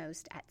has the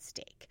most at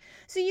stake.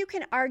 So you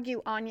can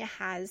argue Anya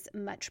has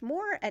much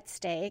more at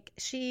stake.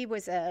 She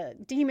was a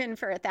demon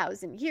for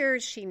 1,000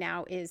 years. She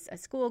now is a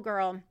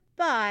schoolgirl.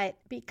 But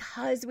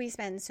because we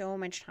spend so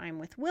much time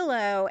with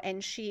Willow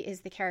and she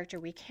is the character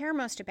we care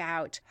most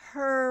about,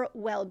 her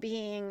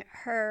well-being,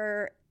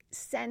 her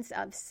sense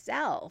of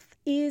self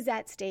is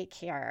at stake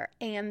here.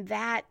 And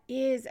that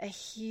is a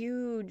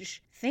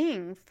huge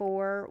thing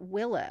for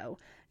Willow.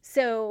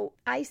 So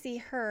I see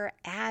her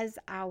as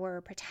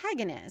our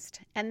protagonist,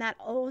 and that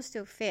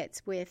also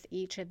fits with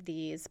each of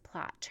these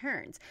plot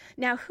turns.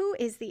 Now, who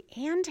is the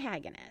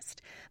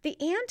antagonist? The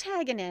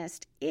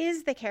antagonist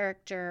is the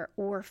character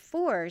or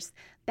force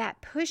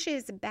that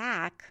pushes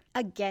back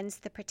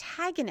against the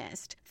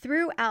protagonist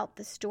throughout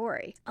the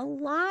story. A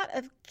lot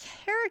of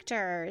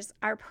characters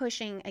are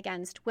pushing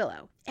against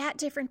Willow at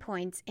different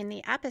points in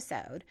the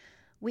episode.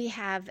 We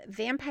have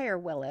Vampire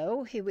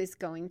Willow, who is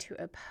going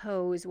to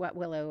oppose what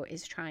Willow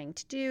is trying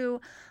to do.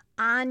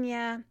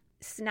 Anya,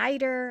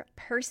 Snyder,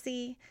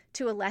 Percy,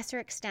 to a lesser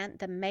extent,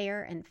 the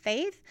Mayor and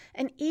Faith,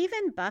 and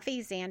even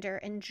Buffy, Xander,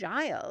 and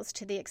Giles,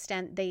 to the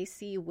extent they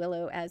see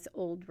Willow as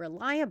old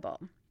reliable.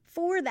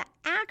 For the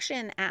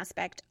action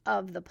aspect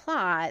of the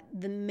plot,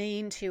 the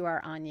main two are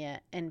Anya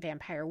and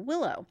Vampire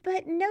Willow.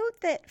 But note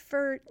that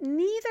for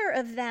neither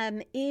of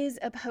them is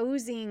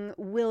opposing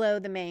Willow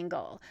the main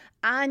goal.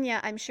 Anya,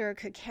 I'm sure,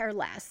 could care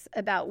less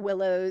about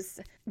Willow's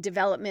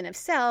development of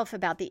self,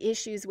 about the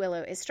issues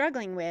Willow is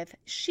struggling with.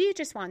 She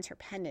just wants her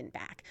pendant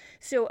back.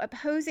 So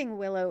opposing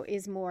Willow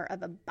is more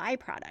of a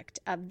byproduct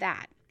of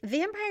that.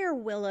 Vampire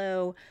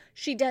Willow,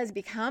 she does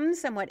become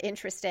somewhat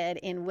interested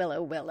in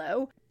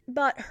Willow,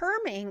 but her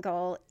main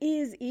goal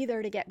is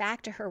either to get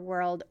back to her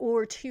world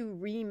or to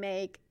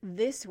remake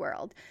this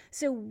world.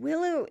 So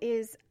Willow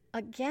is,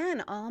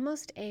 again,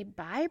 almost a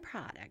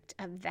byproduct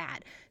of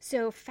that.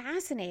 So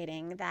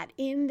fascinating that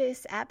in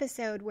this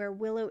episode where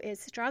Willow is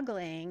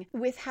struggling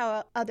with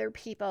how other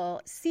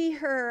people see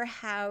her,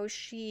 how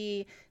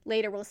she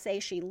later will say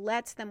she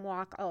lets them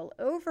walk all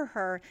over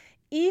her,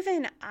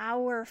 even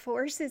our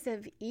forces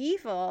of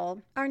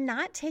evil are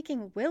not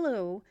taking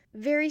Willow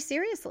very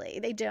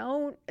seriously.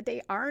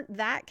 They aren't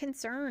that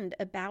concerned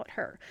about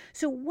her.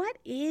 So what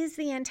is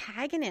the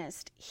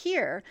antagonist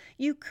here?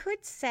 You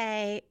could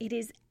say it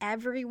is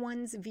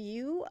everyone's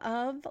view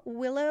of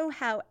Willow,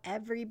 how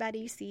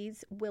everybody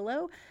sees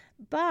Willow,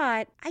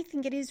 but I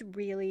think it is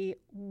really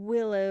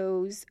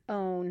Willow's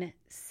own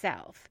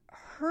self,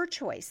 her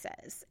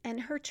choices,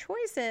 and her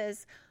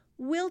choices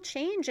will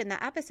change in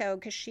the episode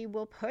because she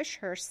will push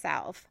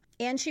herself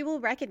and she will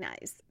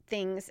recognize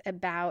things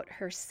about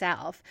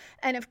herself.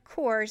 And of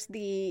course,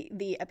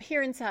 the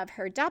appearance of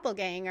her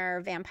doppelganger,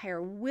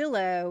 Vampire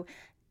Willow,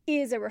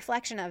 is a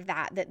reflection of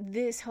that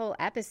this whole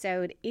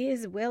episode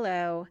is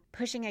Willow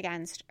pushing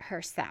against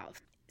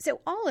herself. So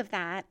all of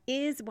that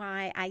is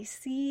why I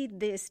see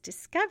this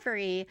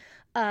discovery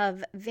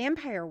of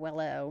Vampire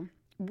Willow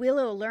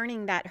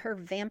learning that her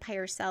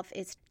vampire self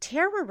is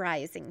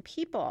terrorizing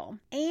people,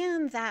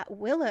 and that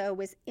Willow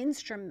was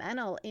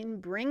instrumental in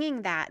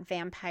bringing that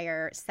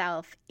vampire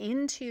self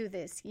into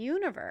this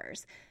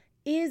universe,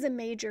 is a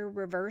major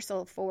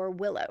reversal for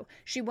Willow.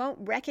 She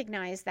won't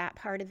recognize that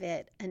part of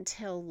it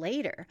until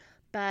later,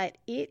 but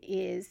it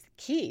is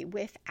key.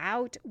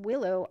 Without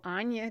Willow,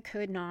 Anya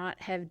could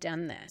not have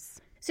done this.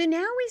 So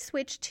now we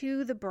switch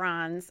to the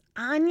bronze.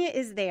 Anya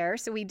is there,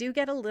 so we do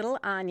get a little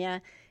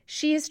Anya.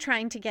 She is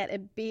trying to get a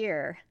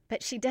beer,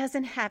 but she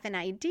doesn't have an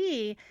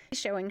ID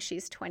showing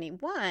she's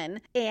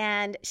 21,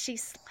 and she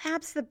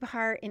slaps the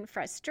bar in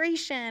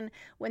frustration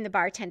when the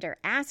bartender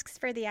asks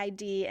for the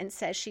ID and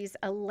says she's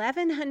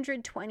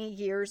 1,120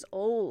 years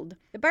old.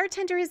 The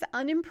bartender is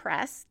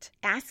unimpressed,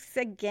 asks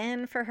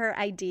again for her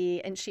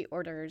ID, and she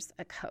orders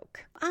a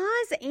Coke.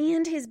 Oz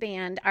and his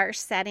band are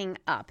setting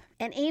up.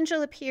 An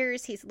angel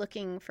appears, he's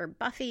looking for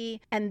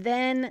Buffy, and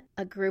then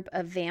a group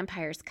of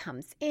vampires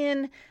comes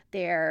in.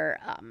 They're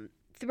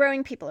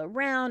throwing people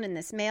around, and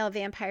this male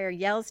vampire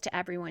yells to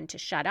everyone to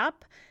shut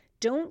up,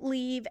 don't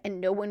leave, and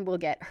no one will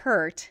get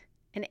hurt.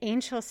 An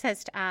angel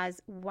says to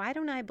Oz, why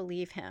don't I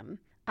believe him?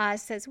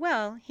 Oz says,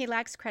 well, he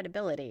lacks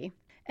credibility.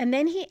 And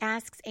then he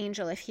asks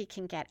Angel if he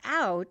can get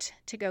out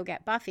to go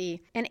get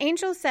Buffy. And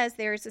Angel says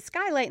there's a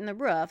skylight in the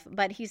roof,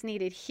 but he's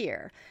needed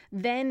here.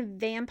 Then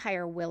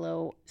Vampire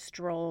Willow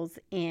strolls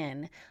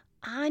in.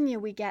 Anya,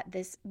 we get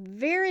this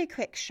very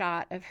quick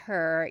shot of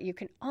her. You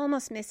can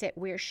almost miss it,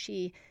 where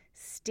she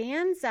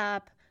stands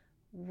up,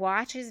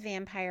 watches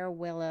Vampire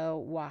Willow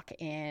walk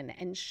in,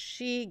 and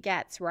she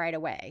gets right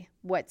away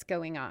what's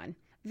going on.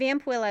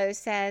 Vamp Willow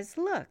says,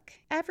 look,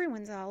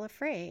 everyone's all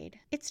afraid.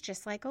 It's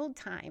just like old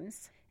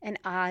times. And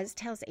Oz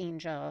tells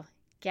Angel,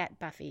 get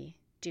Buffy,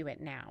 do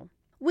it now.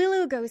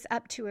 Willow goes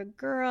up to a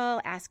girl,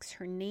 asks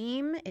her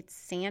name. It's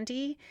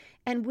Sandy.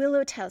 And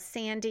Willow tells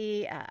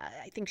Sandy,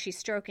 I think she's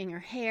stroking her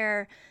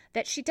hair,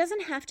 that she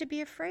doesn't have to be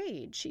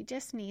afraid. She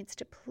just needs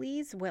to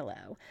please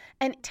Willow.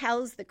 And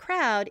tells the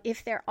crowd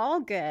if they're all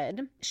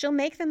good, she'll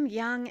make them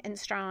young and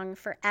strong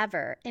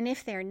forever. And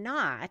if they're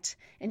not,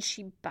 and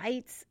she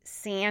bites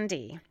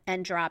Sandy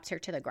and drops her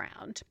to the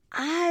ground.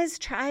 Oz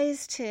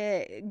tries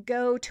to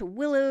go to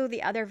Willow.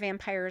 The other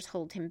vampires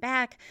hold him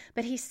back,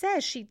 but he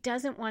says she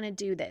doesn't want to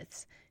do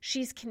this.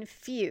 She's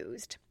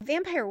confused.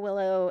 Vampire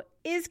Willow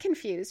is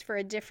confused for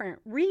a different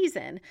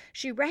reason.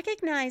 She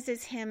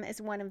recognizes him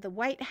as one of the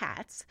White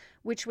Hats,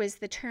 which was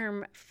the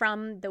term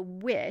from The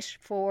Wish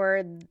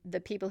for the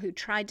people who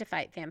tried to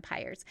fight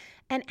vampires,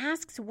 and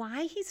asks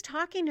why he's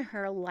talking to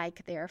her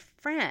like they're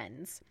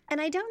friends. And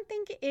I don't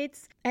think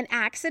it's an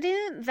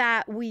accident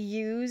that we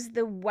use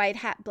the White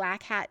Hat,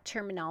 Black Hat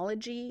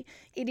terminology.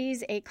 It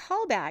is a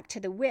callback to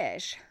The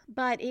Wish,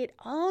 but it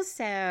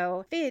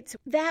also fits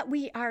that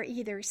we are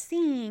either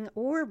seeing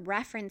or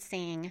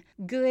referencing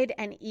good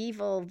and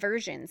evil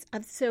versions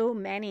of so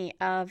many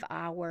of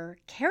our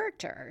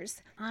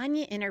characters.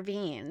 Anya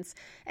intervenes,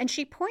 and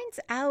she points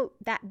out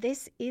that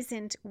this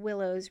isn't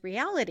Willow's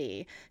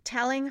reality,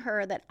 telling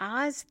her that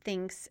Oz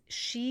thinks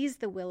she's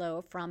the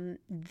Willow from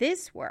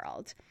this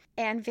world.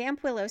 And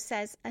Vamp Willow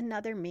says,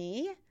 another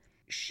me?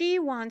 She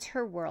wants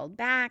her world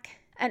back,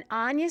 and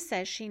Anya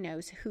says she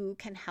knows who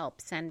can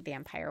help send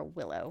Vampire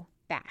Willow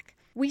back.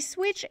 We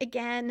switch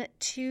again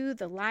to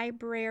the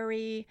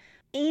library.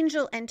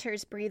 Angel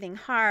enters breathing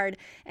hard,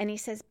 and he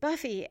says,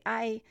 Buffy,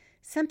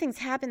 something's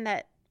happened,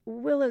 that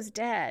Willow's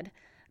dead.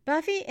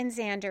 Buffy and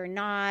Xander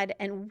nod,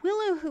 and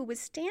Willow, who was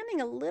standing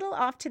a little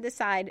off to the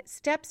side,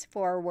 steps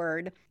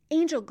forward.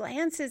 Angel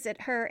glances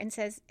at her and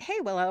says, hey,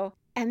 Willow.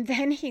 And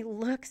then he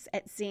looks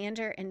at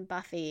Xander and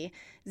Buffy.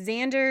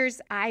 Xander's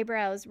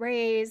eyebrows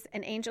raise,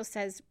 and Angel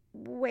says,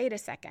 wait a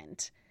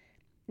second.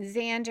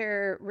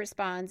 Xander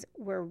responds,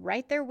 we're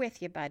right there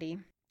with you, buddy.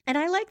 And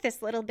I like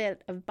this little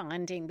bit of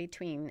bonding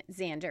between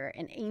Xander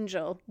and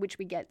Angel, which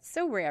we get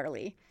so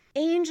rarely.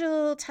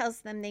 Angel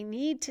tells them they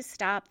need to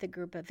stop the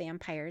group of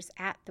vampires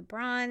at the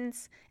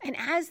Bronze. And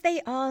as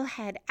they all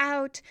head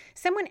out,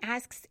 someone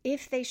asks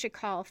if they should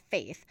call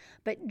Faith.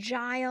 But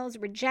Giles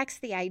rejects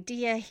the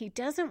idea. He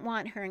doesn't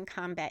want her in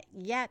combat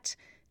yet,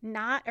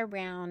 not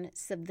around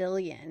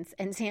civilians.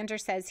 And Xander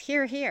says,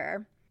 hear,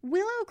 hear.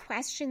 Willow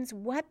questions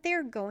what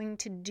they're going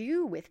to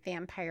do with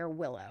Vampire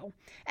Willow.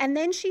 And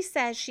then she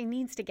says she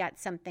needs to get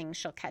something.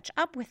 She'll catch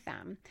up with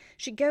them.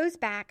 She goes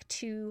back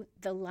to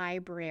the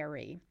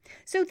library.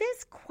 So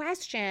this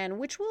question,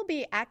 which will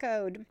be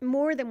echoed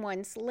more than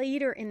once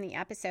later in the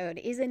episode,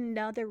 is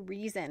another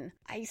reason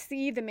I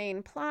see the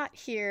main plot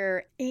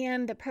here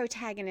and the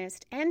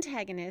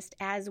protagonist-antagonist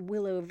as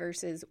Willow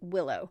versus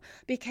Willow,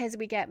 because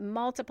we get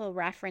multiple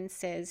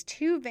references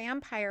to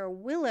Vampire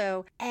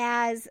Willow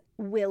as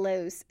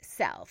Willow's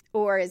self,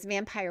 or as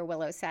Vampire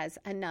Willow says,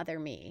 another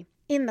me.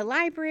 In the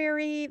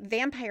library,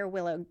 Vampire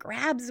Willow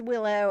grabs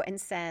Willow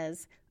and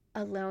says,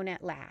 alone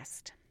at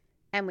last.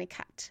 And we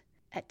cut.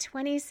 At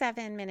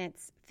 27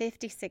 minutes,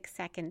 56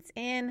 seconds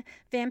in,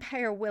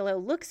 Vampire Willow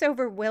looks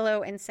over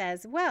Willow and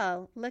says,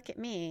 well, look at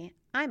me.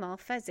 I'm all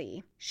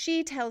fuzzy.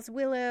 She tells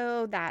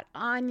Willow that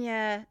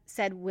Anya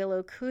said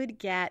Willow could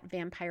get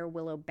Vampire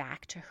Willow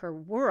back to her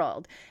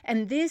world.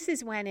 And this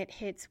is when it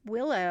hits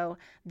Willow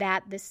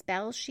that the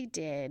spell she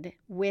did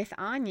with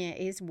Anya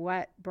is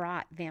what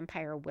brought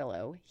Vampire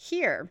Willow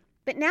here.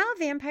 But now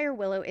Vampire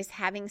Willow is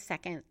having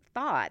second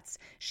thoughts.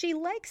 She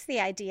likes the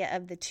idea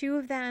of the two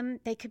of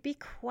them. They could be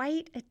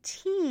quite a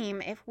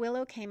team if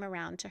Willow came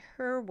around to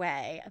her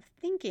way of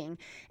thinking.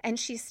 And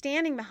she's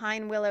standing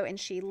behind Willow and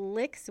she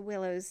licks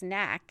Willow's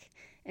neck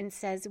and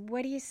says,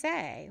 "What do you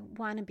say?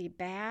 Want to be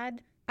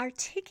bad?"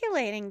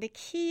 Articulating the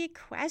key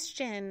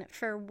question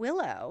for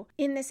Willow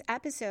in this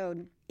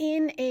episode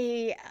in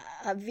a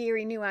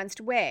very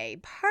nuanced way.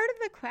 Part of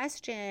the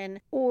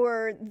question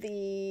or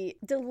the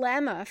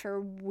dilemma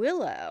for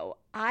Willow,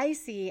 I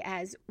see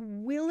as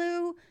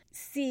Willow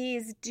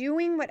sees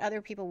doing what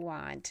other people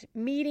want,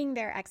 meeting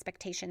their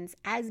expectations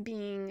as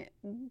being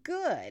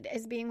good,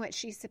 as being what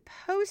she's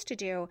supposed to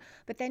do,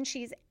 but then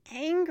she's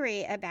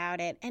angry about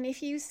it. And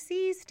if you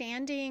see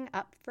standing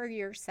up for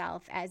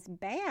yourself as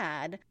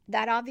bad,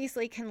 that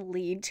obviously can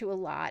lead to a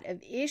lot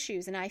of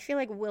issues. And I feel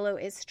like Willow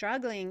is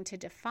struggling to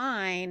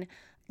define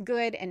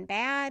good and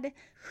bad,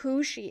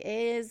 who she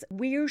is,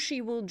 where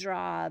she will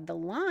draw the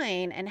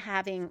line, and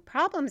having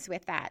problems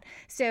with that.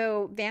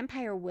 So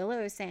Vampire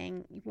Willow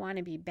saying you want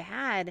to be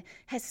bad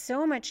has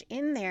so much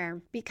in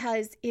there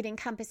because it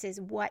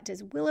encompasses what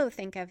does Willow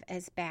think of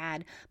as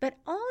bad, but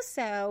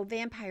also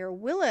Vampire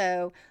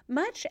Willow,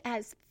 much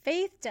as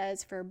Faith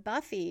does for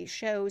Buffy,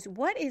 shows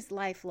what is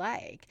life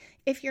like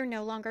if you're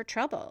no longer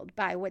troubled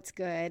by what's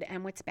good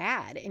and what's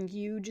bad and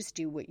you just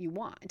do what you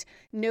want.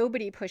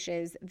 Nobody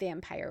pushes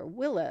Vampire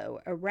Willow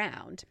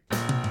around.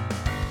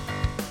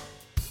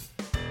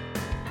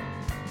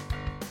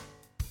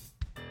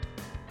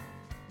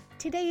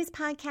 Today's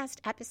podcast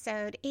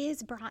episode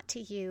is brought to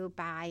you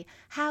by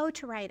How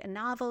to Write a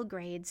Novel,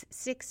 grades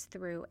 6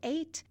 through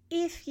 8.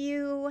 If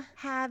you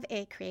have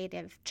a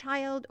creative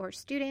child or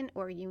student,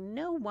 or you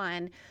know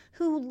one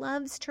who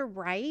loves to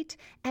write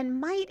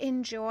and might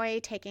enjoy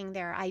taking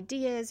their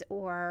ideas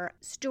or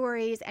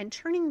stories and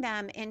turning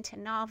them into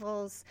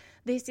novels,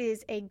 this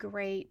is a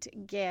great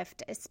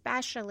gift,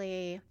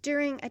 especially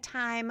during a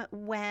time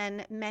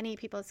when many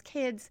people's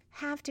kids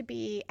have to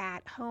be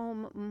at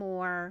home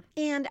more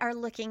and are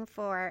looking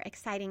for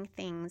exciting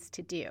things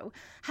to do.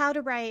 How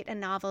to Write a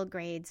Novel,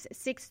 grades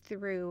 6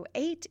 through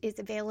 8 is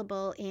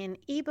available in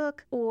ebook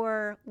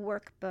or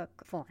workbook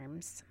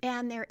forms.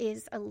 And there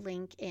is a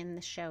link in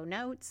the show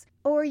notes.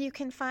 Or you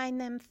can find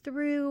them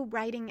through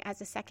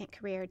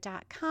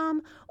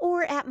writingasasecondcareer.com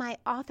or at my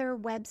author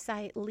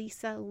website,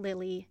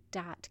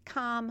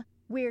 lisalilly.com,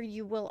 where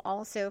you will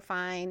also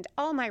find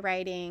all my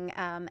writing,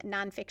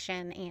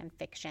 nonfiction and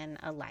fiction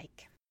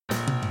alike.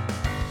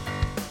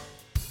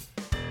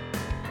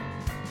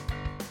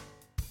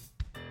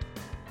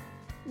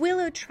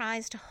 Willow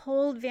tries to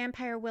hold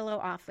Vampire Willow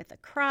off with a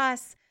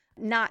cross,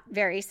 not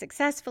very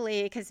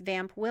successfully because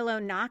Vamp Willow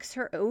knocks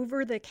her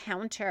over the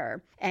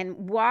counter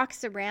and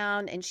walks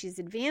around and she's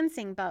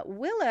advancing, but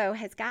Willow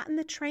has gotten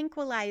the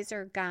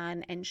tranquilizer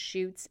gun and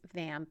shoots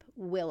Vamp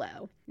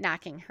Willow,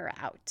 knocking her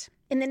out.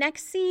 In the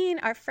next scene,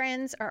 our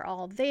friends are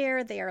all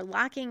there. They are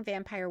locking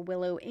Vampire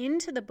Willow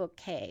into the book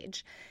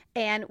cage.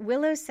 And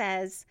Willow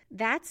says,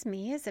 "That's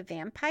me as a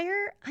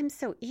vampire? I'm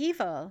so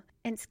evil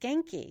and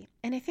skanky,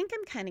 and I think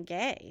I'm kind of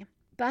gay."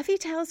 Buffy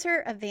tells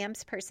her a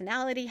vamp's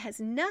personality has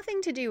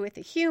nothing to do with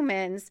the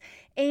humans.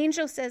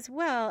 Angel says,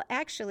 "Well,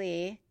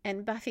 actually,"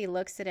 and Buffy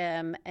looks at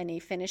him and he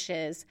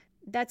finishes,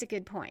 "That's a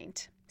good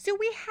point." So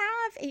we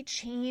have a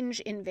change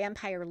in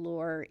vampire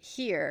lore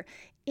here.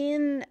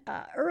 In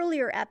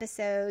earlier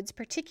episodes,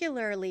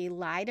 particularly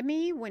Lie to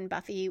Me, when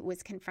Buffy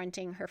was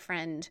confronting her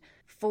friend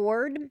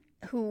Ford,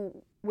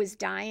 who was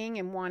dying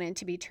and wanted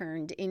to be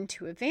turned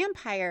into a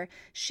vampire,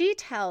 she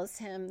tells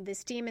him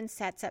this demon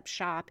sets up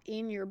shop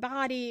in your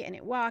body and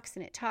it walks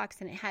and it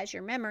talks and it has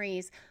your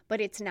memories, but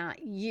it's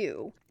not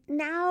you.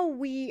 Now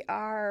we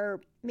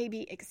are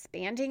maybe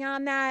expanding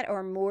on that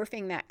or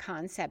morphing that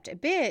concept a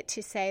bit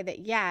to say that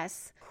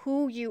yes,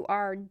 who you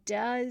are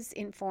does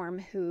inform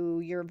who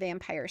your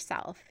vampire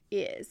self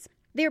is.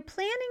 They're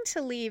planning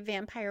to leave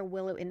Vampire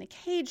Willow in the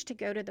cage to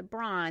go to the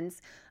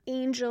Bronze.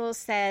 Angel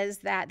says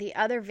that the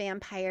other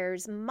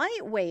vampires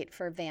might wait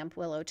for Vamp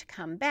Willow to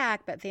come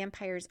back, but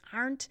vampires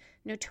aren't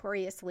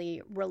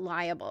notoriously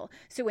reliable.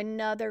 So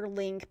another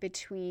link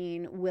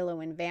between Willow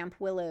and Vamp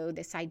Willow,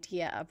 this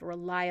idea of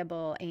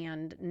reliable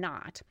and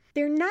not.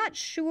 They're not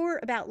sure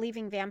about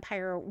leaving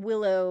Vampire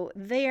Willow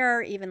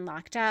there, even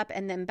locked up,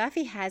 and then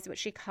Buffy has what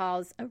she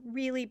calls a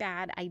really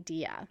bad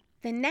idea.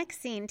 The next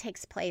scene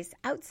takes place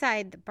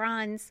outside the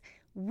Bronze.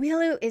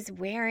 Willow is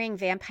wearing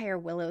Vampire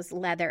Willow's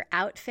leather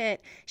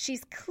outfit.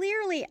 She's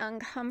clearly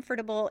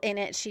uncomfortable in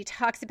it. She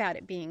talks about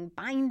it being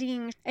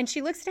binding, and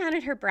she looks down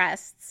at her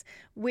breasts,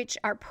 which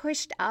are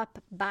pushed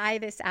up by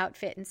this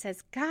outfit, and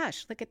says,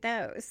 "Gosh, look at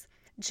those."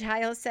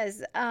 Giles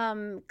says,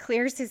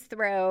 clears his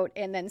throat,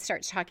 and then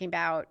starts talking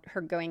about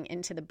her going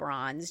into the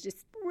Bronze,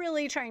 just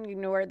really trying to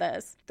ignore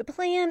this. The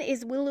plan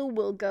is Willow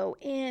will go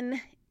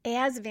in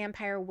as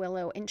Vampire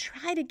Willow and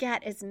try to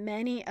get as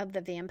many of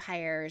the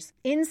vampires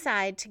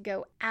inside to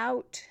go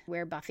out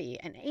where Buffy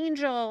and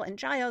Angel and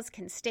Giles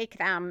can stake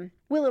them.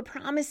 Willow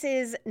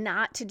promises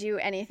not to do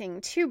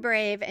anything too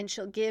brave, and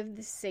she'll give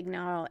the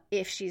signal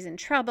if she's in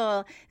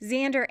trouble.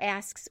 Xander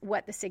asks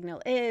what the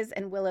signal is,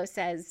 and Willow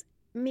says,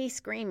 "Me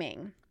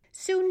screaming."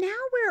 So now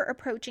we're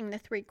approaching the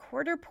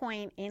 3/4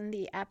 point in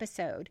the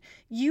episode.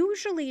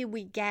 Usually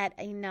we get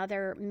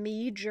another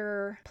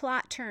major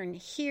plot turn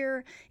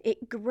here.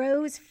 It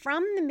grows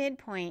from the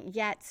midpoint,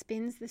 yet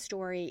spins the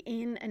story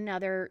in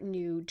another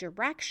new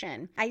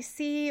direction. I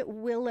see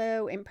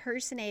Willow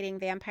impersonating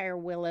Vampire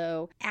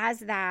Willow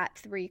as that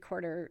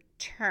 3/4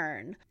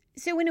 turn.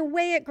 So in a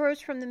way, it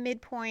grows from the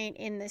midpoint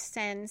in the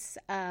sense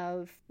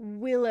of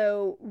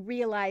Willow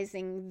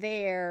realizing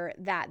there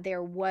that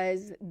there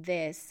was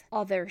this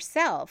other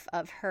self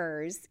of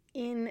hers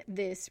in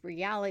this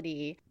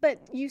reality.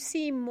 But you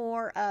see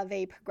more of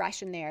a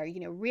progression there,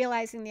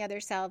 realizing the other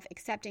self,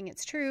 accepting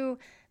it's true,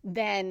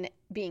 then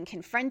being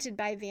confronted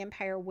by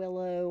Vampire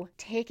Willow,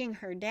 taking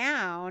her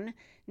down,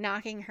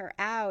 knocking her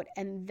out,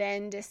 and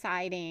then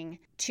deciding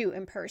to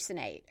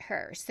impersonate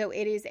her. So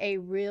it is a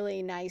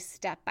really nice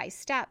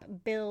step-by-step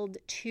build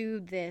to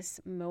this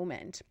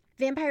moment.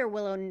 Vampire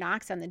Willow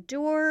knocks on the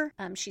door.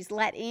 She's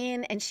let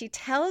in, and she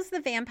tells the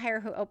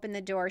vampire who opened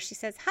the door, she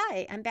says,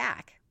 "Hi, I'm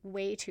back."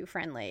 Way too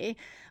friendly.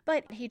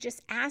 But he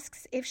just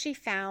asks if she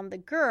found the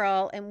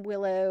girl, and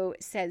Willow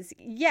says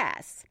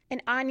yes.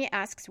 And Anya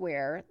asks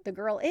where the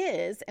girl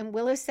is, and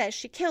Willow says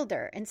she killed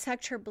her and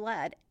sucked her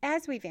blood,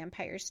 as we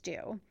vampires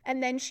do.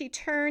 And then she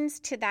turns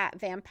to that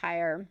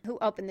vampire who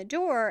opened the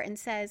door and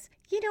says,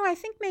 I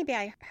think maybe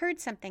I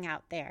heard something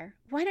out there.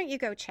 Why don't you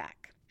go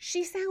check?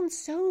 She sounds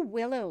so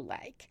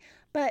Willow-like.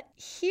 But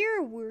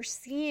here we're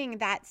seeing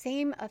that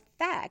same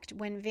effect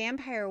when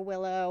Vampire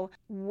Willow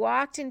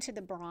walked into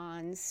the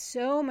bronze,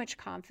 so much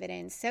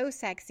confidence, so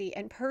sexy,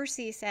 and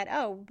Percy said,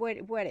 "Oh,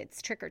 what,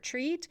 it's trick or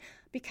treat?"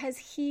 Because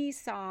he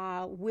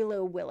saw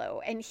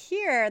Willow. And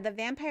here, the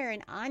vampire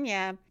and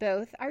Anya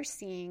both are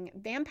seeing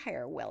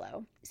Vampire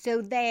Willow. So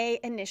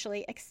they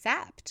initially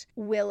accept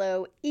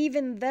Willow,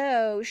 even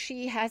though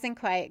she hasn't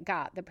quite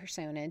got the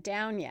persona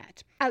down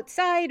yet.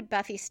 Outside,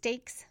 Buffy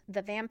stakes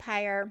the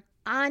vampire.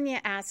 Anya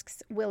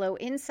asks Willow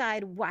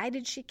inside, why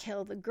did she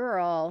kill the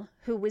girl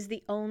who was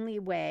the only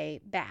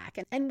way back?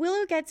 And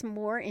Willow gets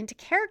more into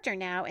character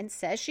now and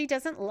says she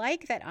doesn't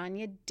like that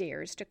Anya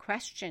dares to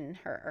question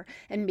her.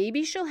 And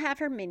maybe she'll have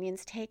her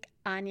minions take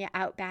Anya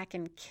out back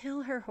and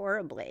kill her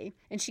horribly.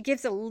 And she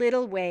gives a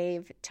little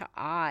wave to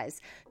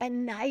Oz. A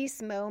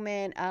nice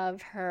moment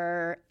of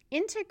her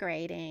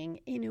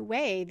integrating, in a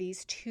way,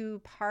 these two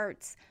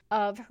parts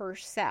of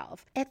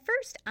herself. At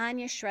first,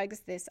 Anya shrugs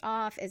this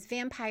off as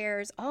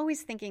vampires,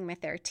 always thinking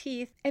with their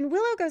teeth, and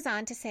Willow goes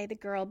on to say the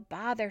girl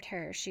bothered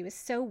her. She was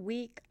so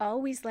weak,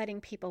 always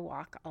letting people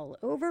walk all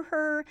over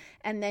her,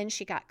 and then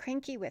she got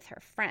cranky with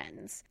her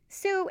friends.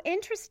 So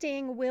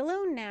interesting,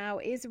 Willow now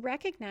is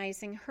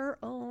recognizing her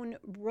own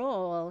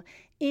role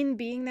in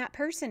being that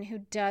person who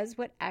does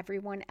what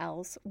everyone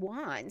else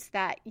wants.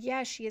 That,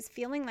 she is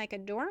feeling like a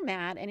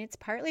doormat, and it's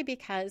partly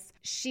because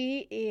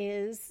she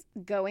is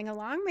going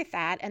along with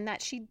that and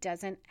that she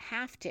doesn't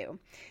have to.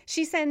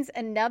 She sends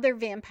another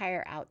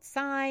vampire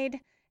outside,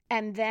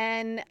 and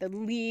then the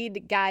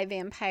lead guy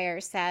vampire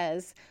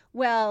says,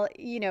 well,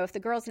 if the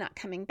girl's not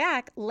coming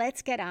back,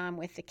 let's get on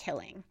with the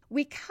killing.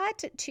 We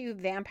cut to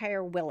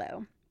Vampire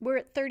Willow. We're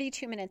at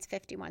 32 minutes,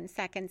 51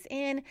 seconds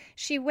in.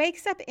 She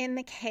wakes up in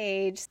the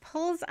cage,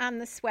 pulls on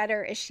the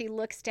sweater as she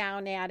looks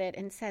down at it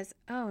and says,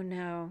 oh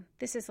no,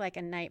 this is like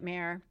a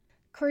nightmare.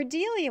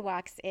 Cordelia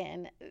walks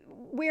in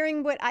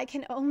wearing what I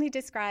can only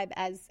describe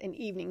as an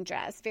evening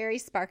dress, very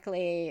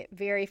sparkly,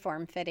 very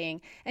form-fitting,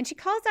 and she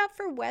calls out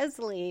for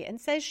Wesley and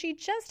says she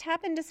just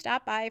happened to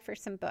stop by for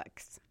some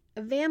books.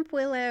 Vamp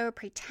Willow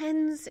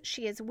pretends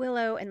she is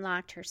Willow and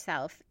locked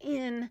herself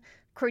in.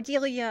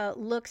 Cordelia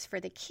looks for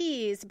the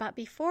keys, but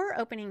before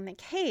opening the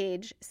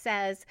cage,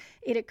 says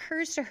it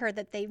occurs to her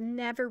that they've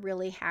never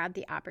really had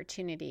the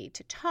opportunity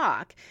to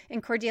talk.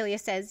 And Cordelia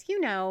says,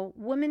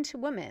 woman to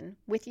woman,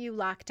 with you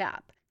locked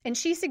up. And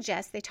she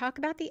suggests they talk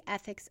about the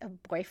ethics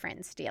of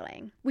boyfriend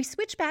stealing. We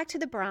switch back to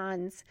the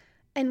bronze,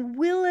 and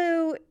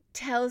Willow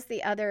tells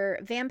the other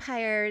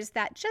vampires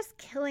that just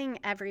killing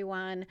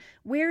everyone,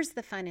 where's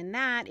the fun in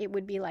that? It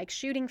would be like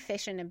shooting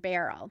fish in a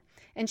barrel.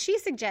 And she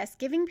suggests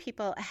giving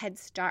people a head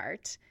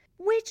start,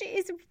 which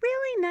is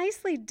really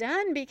nicely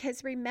done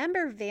because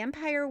remember,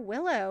 Vampire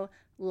Willow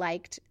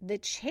liked the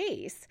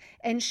chase,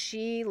 and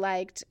she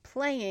liked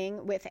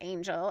playing with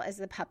Angel as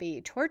the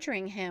puppy,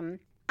 torturing him.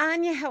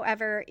 Anya,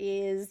 however,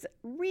 is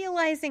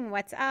realizing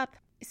what's up.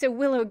 So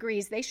Willow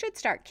agrees they should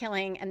start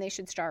killing, and they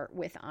should start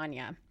with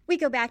Anya. We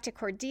go back to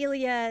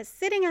Cordelia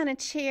sitting on a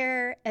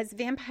chair as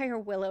Vampire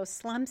Willow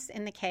slumps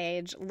in the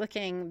cage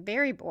looking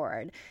very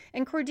bored.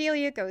 And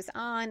Cordelia goes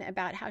on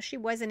about how she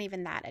wasn't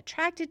even that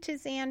attracted to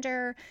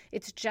Xander.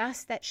 It's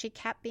just that she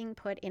kept being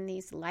put in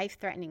these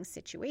life-threatening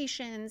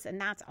situations,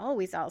 and that's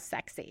always all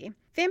sexy.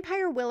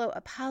 Vampire Willow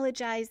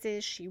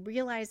apologizes. She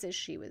realizes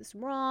she was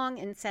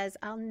wrong and says,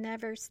 "I'll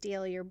never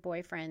steal your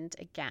boyfriend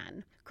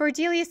again."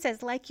 Cordelia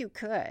says, "Like you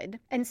could,"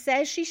 and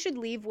says she should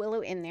leave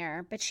Willow in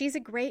there, but she's a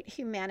great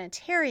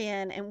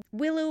humanitarian, and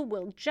Willow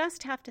will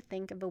just have to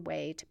think of a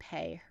way to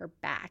pay her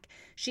back.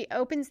 She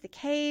opens the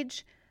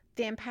cage.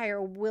 Vampire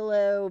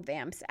Willow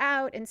vamps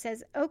out and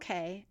says,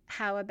 "Okay,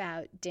 how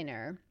about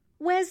dinner?"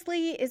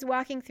 Wesley is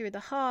walking through the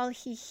hall.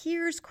 He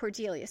hears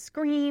Cordelia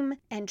scream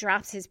and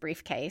drops his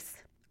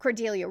briefcase.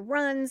 Cordelia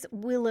runs.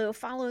 Willow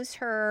follows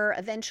her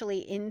eventually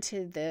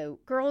into the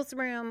girls'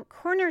 room,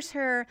 corners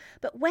her,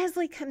 but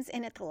Wesley comes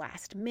in at the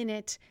last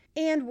minute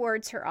and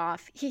wards her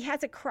off. He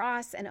has a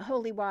cross and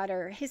holy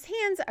water. His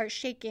hands are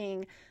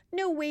shaking.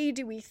 No way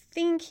do we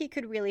think he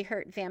could really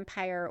hurt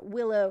Vampire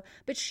Willow,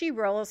 but she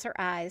rolls her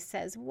eyes,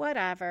 says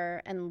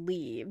whatever, and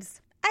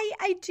leaves.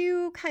 I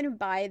do kind of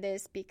buy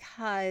this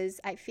because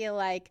I feel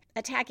like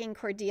attacking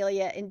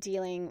Cordelia and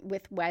dealing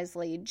with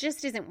Wesley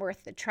just isn't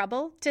worth the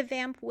trouble to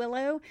Vamp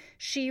Willow.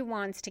 She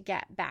wants to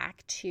get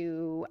back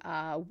to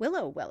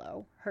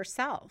Willow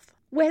herself.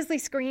 Wesley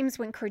screams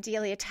when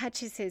Cordelia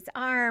touches his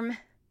arm,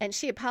 and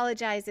she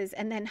apologizes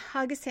and then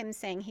hugs him,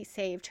 saying he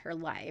saved her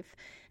life.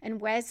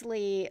 And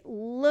Wesley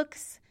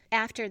looks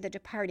after the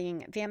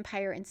departing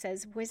vampire and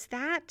says, "Was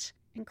that?"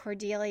 And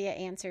Cordelia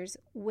answers,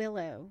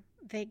 "Willow.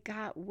 They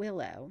got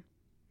Willow."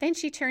 Then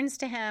she turns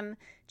to him,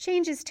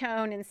 changes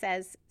tone, and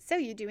says, "So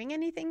you doing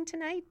anything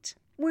tonight?"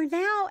 We're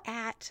now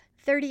at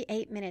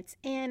 38 minutes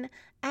in.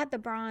 At the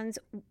Bronze,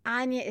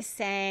 Anya is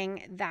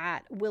saying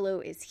that Willow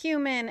is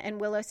human,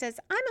 and Willow says,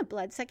 "I'm a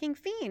blood-sucking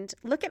fiend.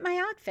 Look at my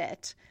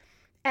outfit."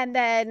 And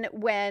then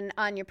when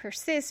Anya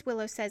persists,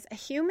 Willow says, "A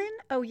human?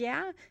 Oh,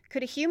 yeah?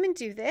 Could a human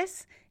do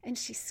this?" And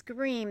she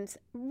screams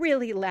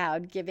really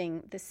loud,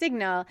 giving the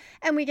signal.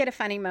 And we get a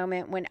funny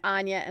moment when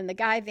Anya and the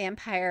guy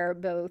vampire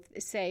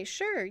both say,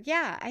 "Sure,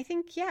 yeah, I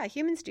think, yeah,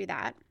 humans do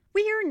that."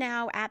 We are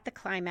now at the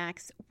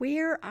climax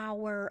where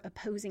our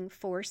opposing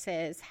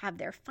forces have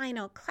their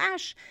final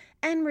clash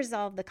and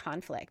resolve the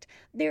conflict.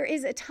 There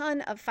is a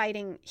ton of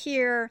fighting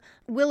here.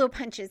 Willow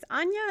punches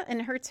Anya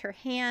and hurts her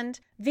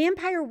hand.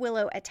 Vampire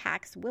Willow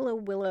attacks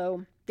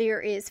Willow.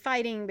 There is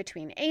fighting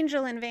between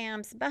Angel and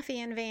Vamps, Buffy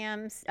and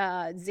Vamps.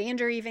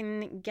 Xander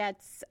even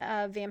gets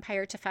a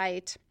vampire to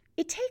fight.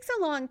 It takes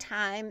a long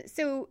time,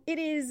 so it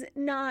is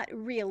not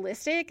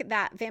realistic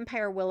that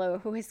Vampire Willow,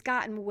 who has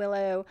gotten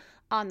Willow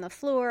on the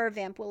floor,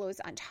 Vamp Willow's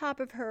on top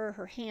of her,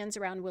 her hands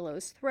around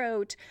Willow's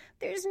throat.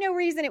 There's no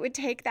reason it would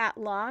take that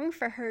long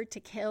for her to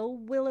kill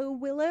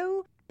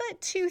Willow.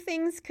 But two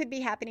things could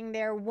be happening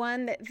there.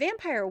 One, that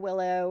Vampire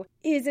Willow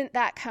isn't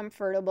that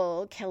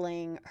comfortable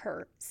killing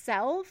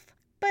herself.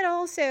 But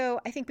also,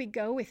 I think we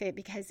go with it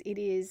because it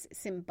is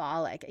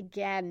symbolic.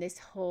 Again, this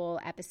whole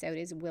episode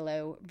is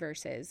Willow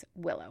versus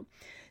Willow.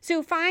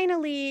 So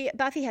finally,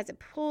 Buffy has a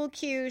pool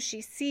cue.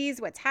 She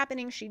sees what's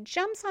happening. She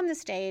jumps on the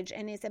stage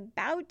and is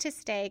about to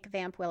stake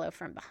Vamp Willow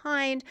from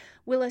behind.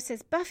 Willow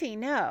says, "Buffy,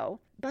 no."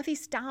 Buffy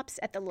stops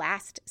at the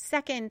last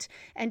second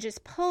and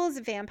just pulls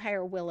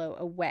Vampire Willow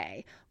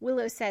away.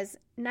 Willow says,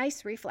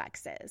 "Nice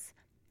reflexes."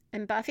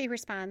 And Buffy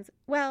responds,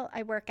 "Well,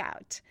 I work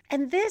out."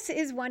 And this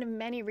is one of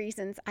many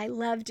reasons I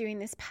love doing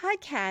this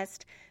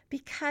podcast,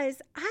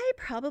 because I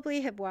probably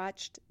have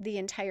watched the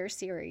entire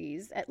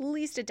series at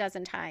least a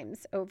dozen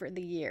times over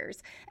the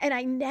years. And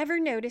I never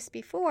noticed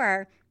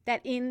before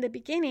that in the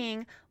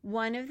beginning,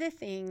 one of the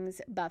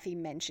things Buffy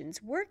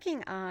mentions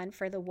working on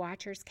for the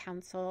Watchers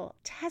Council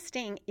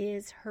testing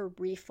is her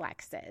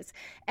reflexes.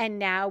 And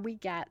now we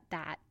get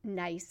that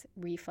nice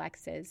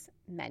reflexes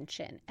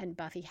mention. And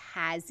Buffy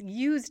has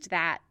used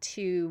that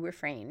to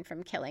refrain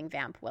from killing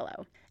Vamp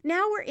Willow.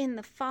 Now we're in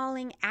the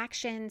falling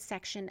action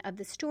section of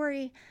the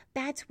story.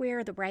 That's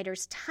where the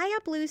writers tie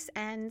up loose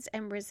ends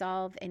and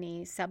resolve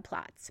any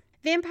subplots.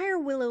 Vampire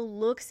Willow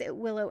looks at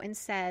Willow and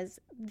says,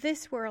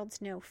 "This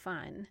world's no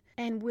fun."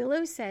 And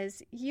Willow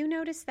says, "You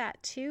notice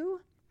that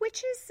too?"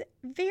 Which is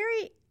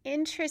very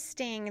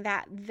interesting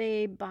that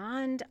they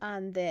bond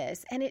on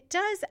this. And it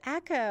does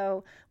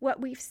echo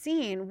what we've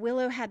seen.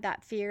 Willow had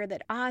that fear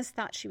that Oz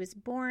thought she was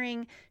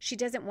boring. She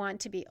doesn't want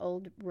to be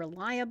old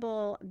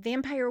reliable.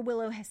 Vampire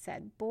Willow has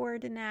said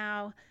bored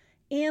now.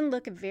 Anne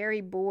looked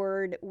very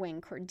bored when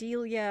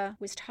Cordelia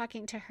was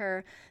talking to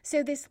her.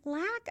 So this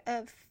lack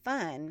of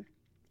fun,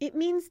 it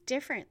means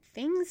different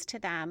things to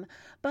them,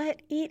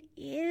 but it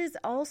is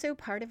also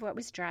part of what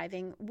was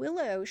driving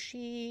Willow.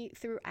 She,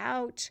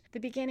 throughout the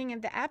beginning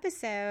of the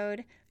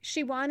episode,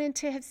 she wanted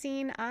to have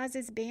seen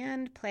Oz's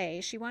band play.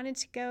 She wanted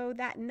to go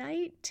that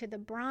night to the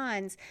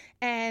Bronze,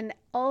 and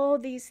all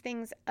these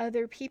things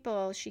other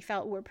people she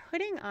felt were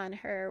putting on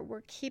her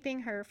were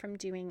keeping her from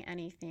doing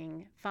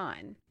anything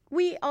fun.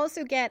 We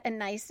also get a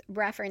nice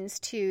reference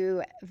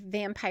to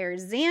Vampire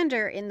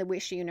Xander in the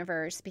Wish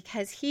universe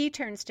because he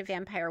turns to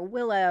Vampire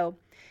Willow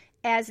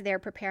as they're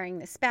preparing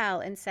the spell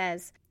and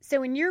says,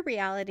 "So in your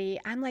reality,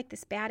 I'm like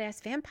this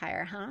badass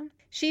vampire, huh?"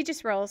 She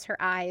just rolls her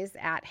eyes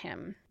at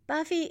him.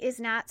 Buffy is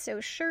not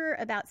so sure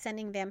about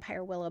sending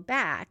Vampire Willow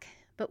back,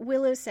 but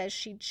Willow says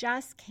she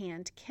just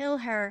can't kill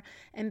her,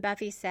 and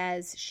Buffy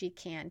says she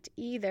can't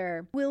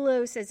either.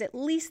 Willow says at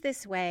least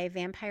this way,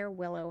 Vampire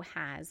Willow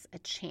has a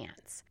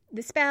chance.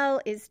 The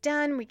spell is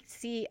done. We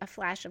see a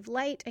flash of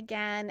light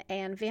again,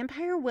 and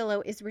Vampire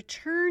Willow is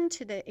returned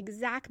to the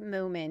exact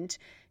moment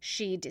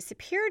she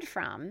disappeared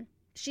from.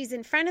 She's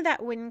in front of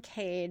that wooden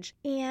cage,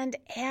 and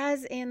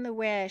as in the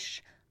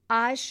Wish,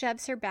 Oz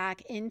shoves her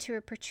back into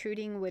a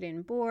protruding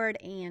wooden board,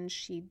 and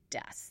she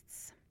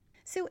dusts.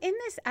 So in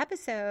this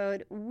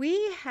episode,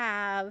 we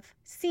have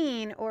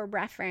seen or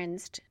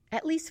referenced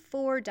at least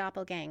 4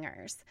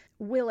 doppelgangers.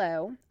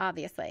 Willow,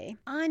 obviously.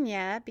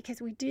 Anya, because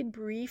we did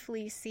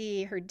briefly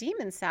see her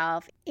demon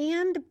self.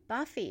 And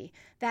Buffy,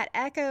 that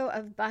echo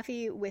of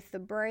Buffy with the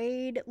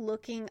braid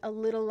looking a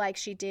little like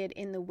she did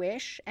in The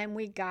Wish. And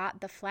we got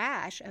the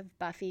flash of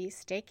Buffy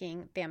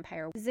staking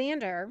Vampire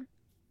Xander.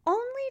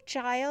 Only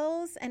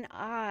Giles and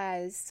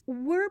Oz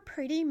were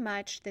pretty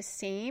much the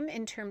same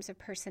in terms of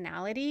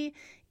personality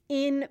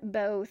in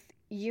both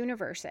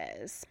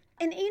universes.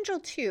 And Angel,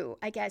 too,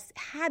 I guess,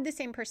 had the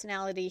same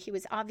personality. He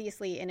was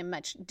obviously in a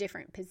much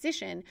different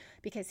position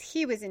because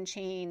he was in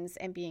chains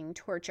and being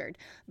tortured.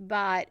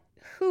 But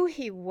who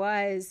he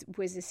was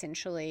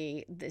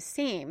essentially the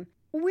same,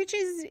 which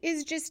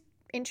is just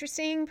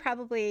interesting,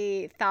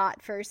 probably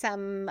thought for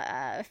some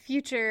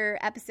future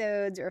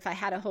episodes, or if I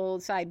had a whole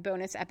side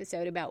bonus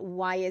episode about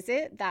why is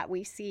it that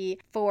we see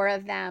 4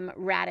 of them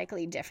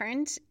radically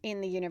different in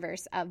the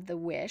universe of The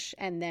Wish,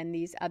 and then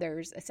these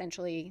others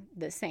essentially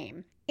the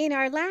same. In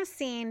our last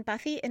scene,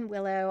 Buffy and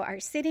Willow are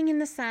sitting in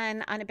the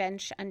sun on a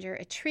bench under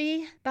a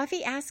tree.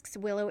 Buffy asks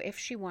Willow if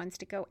she wants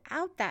to go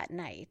out that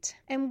night.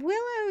 And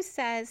Willow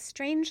says,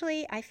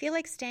 strangely, I feel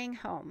like staying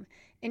home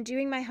and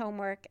doing my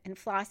homework and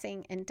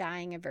flossing and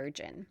dying a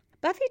virgin.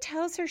 Buffy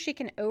tells her she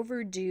can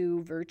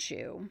overdo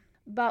virtue.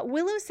 But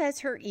Willow says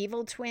her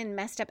evil twin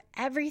messed up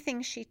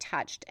everything she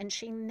touched and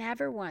she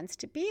never wants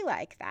to be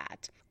like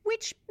that.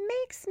 Which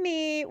makes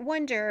me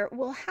wonder,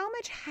 well, how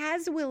much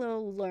has Willow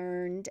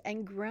learned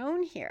and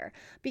grown here?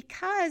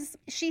 Because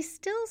she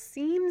still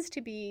seems to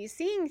be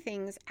seeing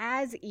things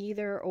as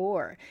either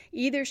or.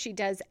 Either she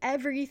does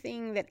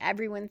everything that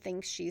everyone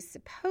thinks she's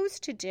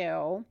supposed to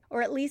do,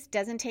 or at least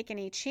doesn't take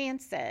any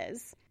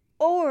chances,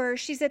 or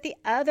she's at the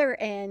other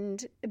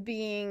end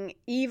being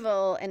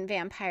evil and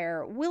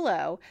vampire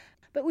Willow.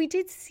 But we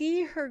did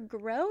see her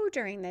grow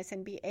during this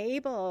and be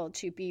able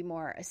to be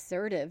more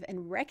assertive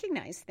and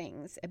recognize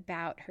things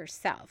about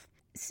herself.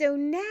 So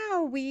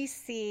now we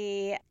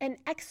see an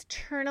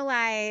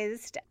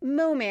externalized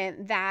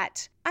moment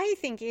that I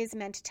think is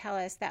meant to tell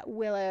us that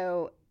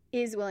Willow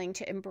is willing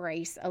to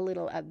embrace a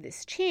little of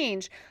this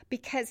change,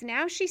 because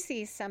now she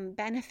sees some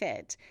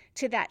benefit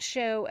to that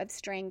show of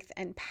strength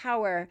and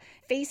power,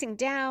 facing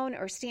down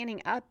or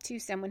standing up to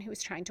someone who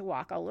was trying to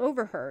walk all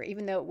over her,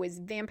 even though it was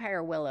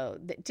Vampire Willow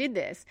that did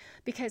this.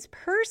 Because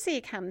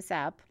Percy comes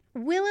up,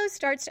 Willow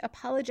starts to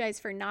apologize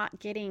for not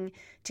getting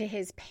to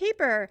his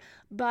paper,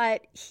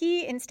 but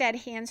he instead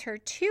hands her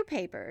 2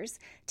 papers,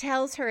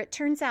 tells her it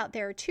turns out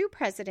there are 2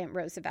 President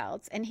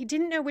Roosevelts, and he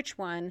didn't know which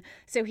one,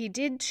 so he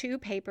did 2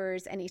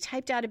 papers, and he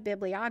typed out a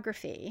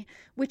bibliography,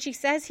 which he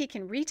says he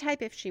can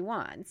retype if she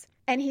wants.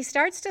 And he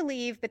starts to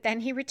leave, but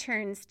then he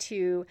returns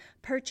to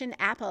perch an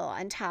apple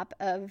on top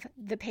of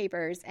the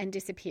papers and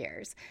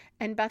disappears.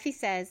 And Buffy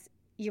says,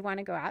 "You want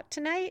to go out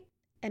tonight?"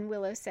 And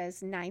Willow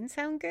says, "9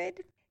 sound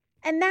good?"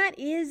 And that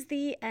is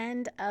the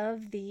end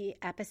of the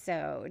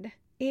episode.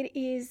 It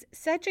is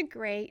such a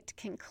great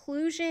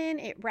conclusion.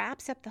 It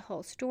wraps up the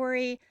whole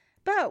story.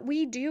 But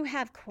we do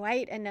have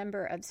quite a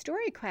number of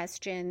story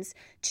questions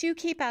to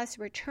keep us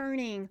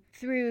returning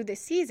through the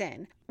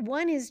season.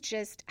 One is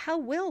just, how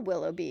will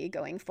Willow be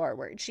going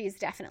forward? She's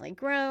definitely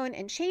grown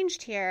and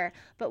changed here,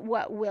 but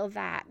what will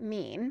that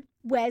mean?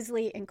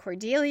 Wesley and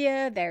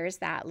Cordelia, there's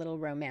that little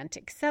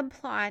romantic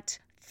subplot.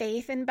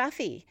 Faith and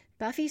Buffy.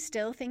 Buffy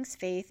still thinks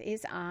Faith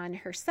is on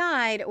her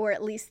side, or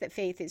at least that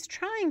Faith is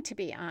trying to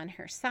be on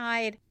her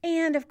side.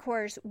 And of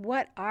course,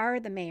 what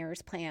are the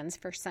mayor's plans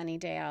for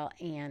Sunnydale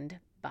and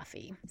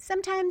Buffy?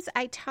 Sometimes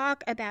I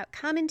talk about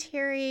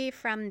commentary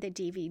from the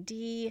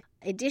DVD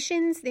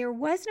editions. There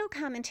was no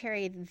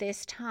commentary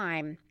this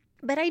time,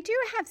 but I do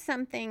have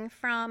something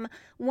from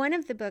one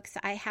of the books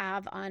I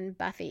have on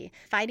Buffy,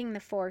 Fighting the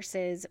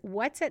Forces,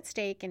 What's at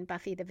Stake in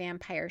Buffy the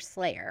Vampire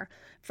Slayer,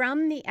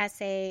 from the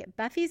essay,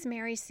 Buffy's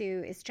Mary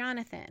Sue is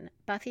Jonathan,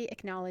 Buffy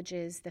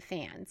Acknowledges the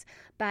Fans,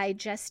 by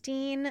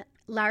Justine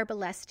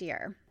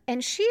Larbalestier.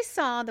 And she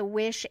saw The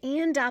Wish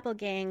and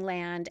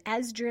Doppelgangland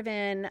as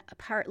driven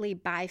partly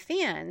by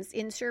fans,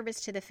 in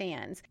service to the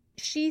fans.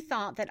 She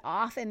thought that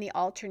often the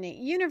alternate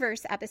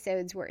universe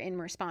episodes were in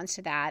response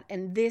to that,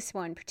 and this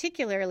one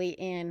particularly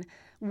in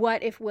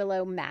What If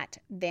Willow Met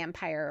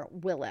Vampire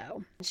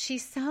Willow. She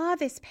saw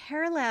this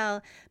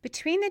parallel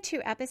between the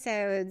two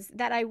episodes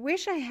that I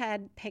wish I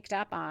had picked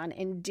up on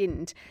and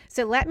didn't.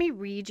 So let me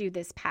read you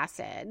this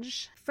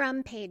passage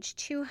from page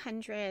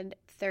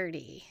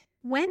 230.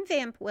 When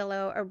Vamp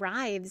Willow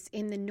arrives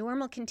in the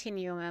normal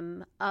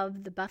continuum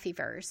of the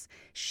Buffyverse,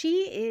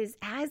 she is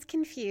as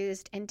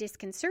confused and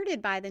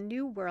disconcerted by the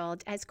new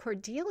world as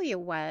Cordelia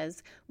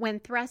was when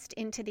thrust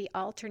into the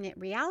alternate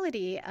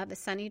reality of a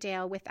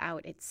Sunnydale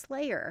without its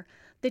Slayer.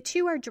 The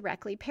two are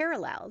directly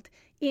paralleled.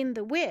 In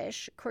The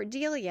Wish,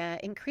 Cordelia,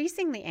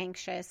 increasingly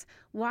anxious,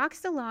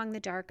 walks along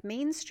the dark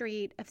main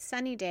street of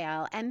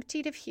Sunnydale,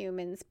 emptied of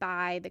humans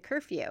by the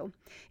curfew.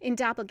 In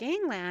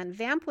Doppelgangland,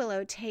 Vamp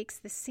Willow takes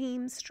the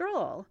same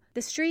stroll.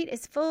 The street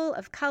is full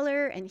of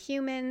color and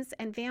humans,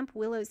 and Vamp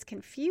Willow's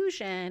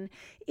confusion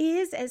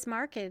is as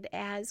marked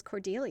as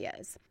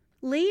Cordelia's.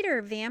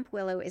 Later, Vamp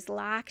Willow is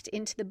locked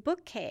into the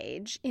book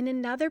cage in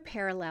another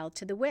parallel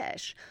to The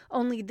Wish,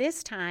 only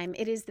this time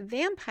it is the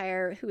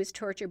vampire who is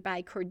tortured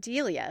by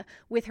Cordelia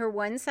with her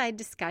one-side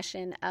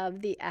discussion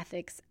of the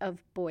ethics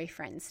of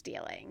boyfriend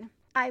stealing.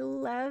 I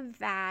love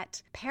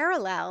that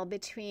parallel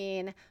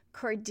between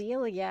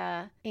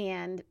Cordelia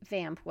and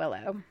Vamp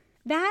Willow.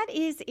 That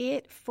is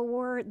it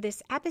for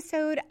this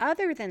episode,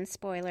 other than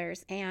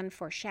spoilers and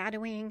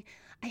foreshadowing.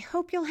 I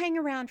hope you'll hang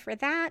around for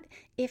that.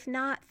 If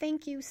not,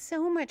 thank you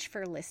so much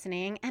for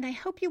listening, and I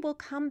hope you will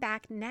come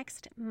back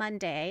next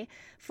Monday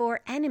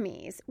for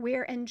Enemies,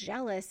 where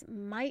Angelus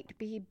might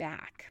be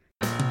back.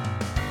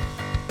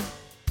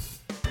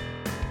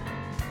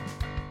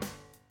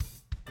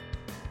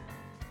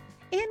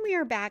 And we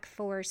are back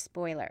for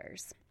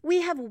spoilers.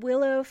 We have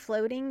Willow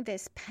floating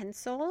this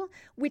pencil,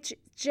 which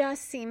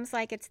just seems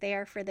like it's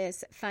there for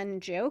this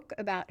fun joke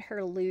about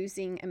her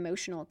losing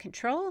emotional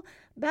control.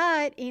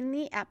 But in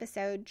the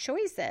episode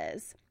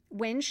Choices,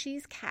 when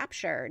she's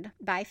captured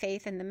by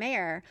Faith and the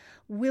mayor,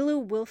 Willow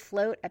will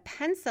float a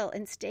pencil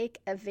and stake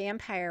a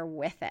vampire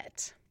with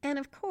it. And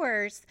of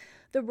course,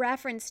 the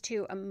reference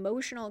to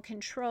emotional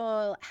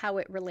control, how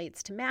it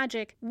relates to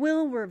magic,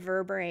 will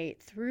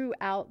reverberate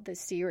throughout the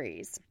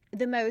series.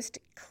 The most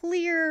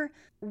clear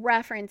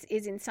reference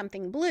is in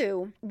Something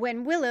Blue,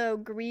 when Willow,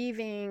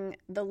 grieving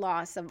the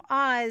loss of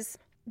Oz,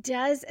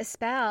 does a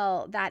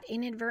spell that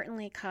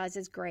inadvertently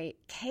causes great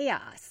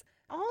chaos.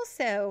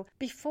 Also,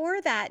 before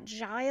that,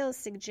 Giles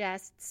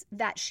suggests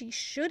that she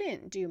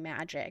shouldn't do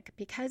magic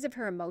because of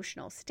her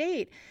emotional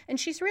state, and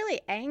she's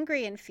really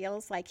angry and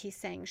feels like he's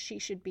saying she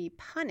should be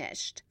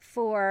punished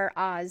for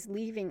Oz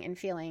leaving and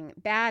feeling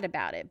bad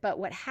about it. But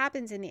what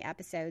happens in the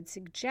episode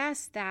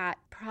suggests that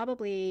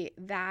probably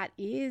that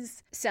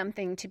is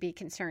something to be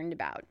concerned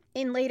about.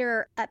 In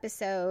later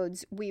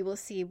episodes, we will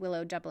see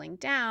Willow doubling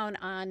down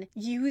on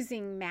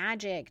using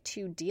magic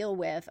to deal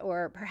with,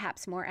 or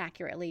perhaps more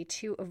accurately,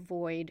 to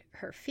avoid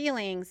her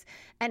feelings.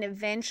 And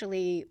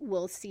eventually,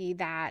 we'll see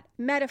that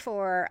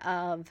metaphor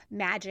of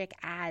magic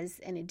as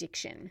an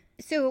addiction.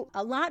 So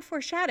a lot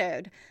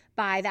foreshadowed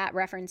by that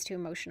reference to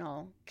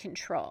emotional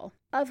control.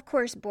 Of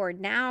course,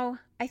 Bored Now.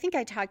 I think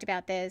I talked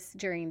about this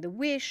during The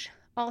Wish.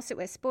 Also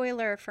a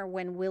spoiler for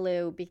when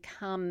Willow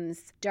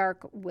becomes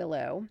Dark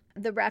Willow.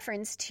 The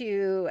reference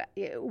to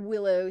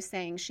Willow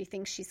saying she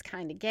thinks she's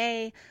kind of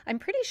gay. I'm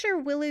pretty sure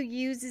Willow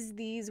uses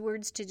these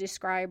words to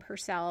describe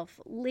herself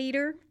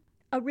later.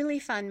 A really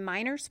fun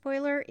minor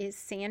spoiler is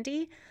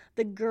Sandy,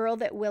 the girl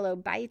that Willow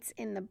bites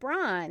in the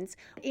bronze.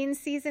 In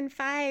season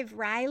 5,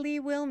 Riley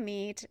will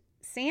meet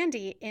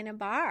Sandy in a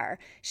bar.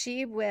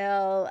 She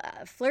will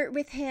flirt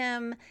with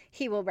him.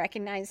 He will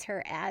recognize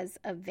her as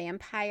a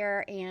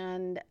vampire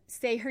and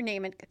say her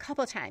name a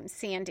couple times,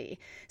 Sandy.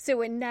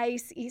 So a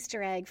nice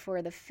Easter egg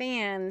for the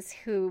fans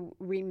who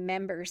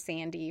remember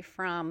Sandy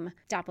from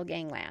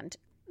Doppelgangland.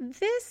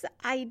 This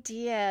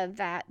idea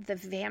that the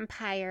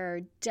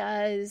vampire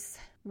does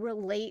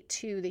relate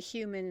to the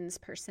human's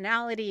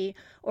personality,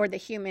 or the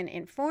human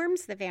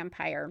informs the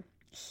vampire,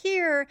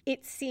 here,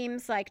 it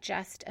seems like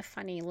just a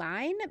funny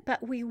line,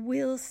 but we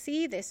will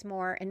see this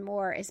more and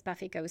more as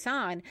Buffy goes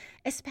on,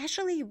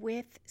 especially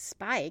with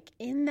Spike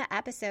in the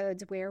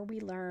episodes where we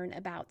learn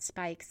about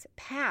Spike's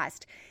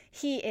past.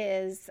 He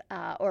is,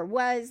 or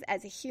was,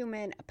 as a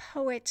human, a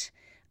poet,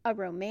 a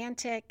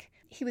romantic.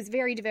 He was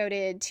very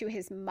devoted to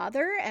his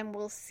mother, and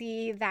we'll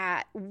see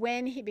that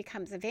when he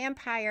becomes a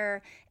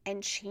vampire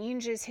and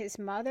changes his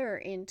mother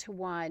into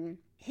one,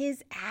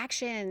 his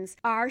actions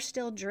are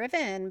still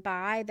driven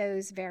by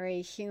those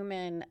very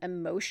human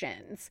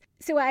emotions.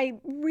 So I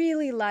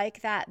really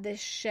like that this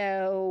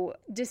show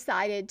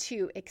decided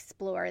to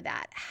explore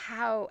that.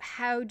 How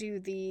do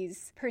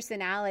these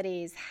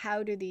personalities,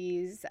 how do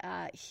these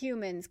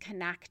humans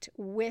connect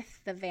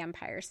with the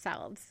vampire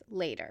selves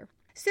later?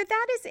 So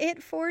that is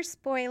it for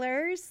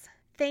spoilers.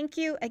 Thank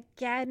you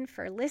again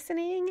for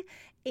listening,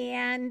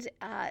 And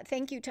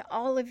thank you to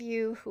all of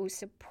you who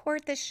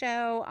support the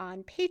show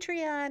on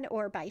Patreon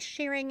or by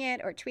sharing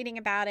it or tweeting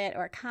about it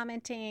or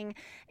commenting.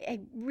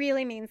 It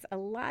really means a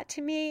lot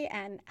to me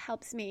and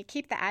helps me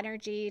keep the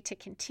energy to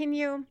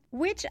continue,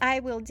 which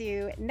I will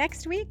do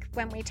next week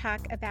when we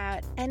talk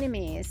about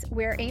Enemies,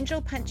 where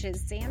Angel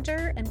punches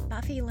Xander and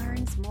Buffy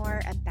learns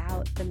more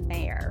about the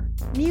mayor.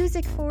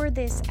 Music for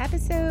this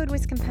episode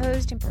was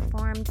composed and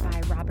performed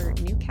by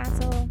Robert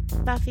Newcastle.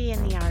 Buffy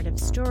and the Art of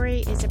Story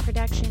is a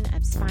production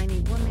of Spiny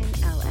Woman,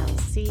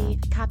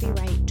 LLC,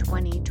 copyright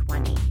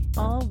 2020.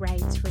 All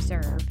rights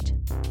reserved.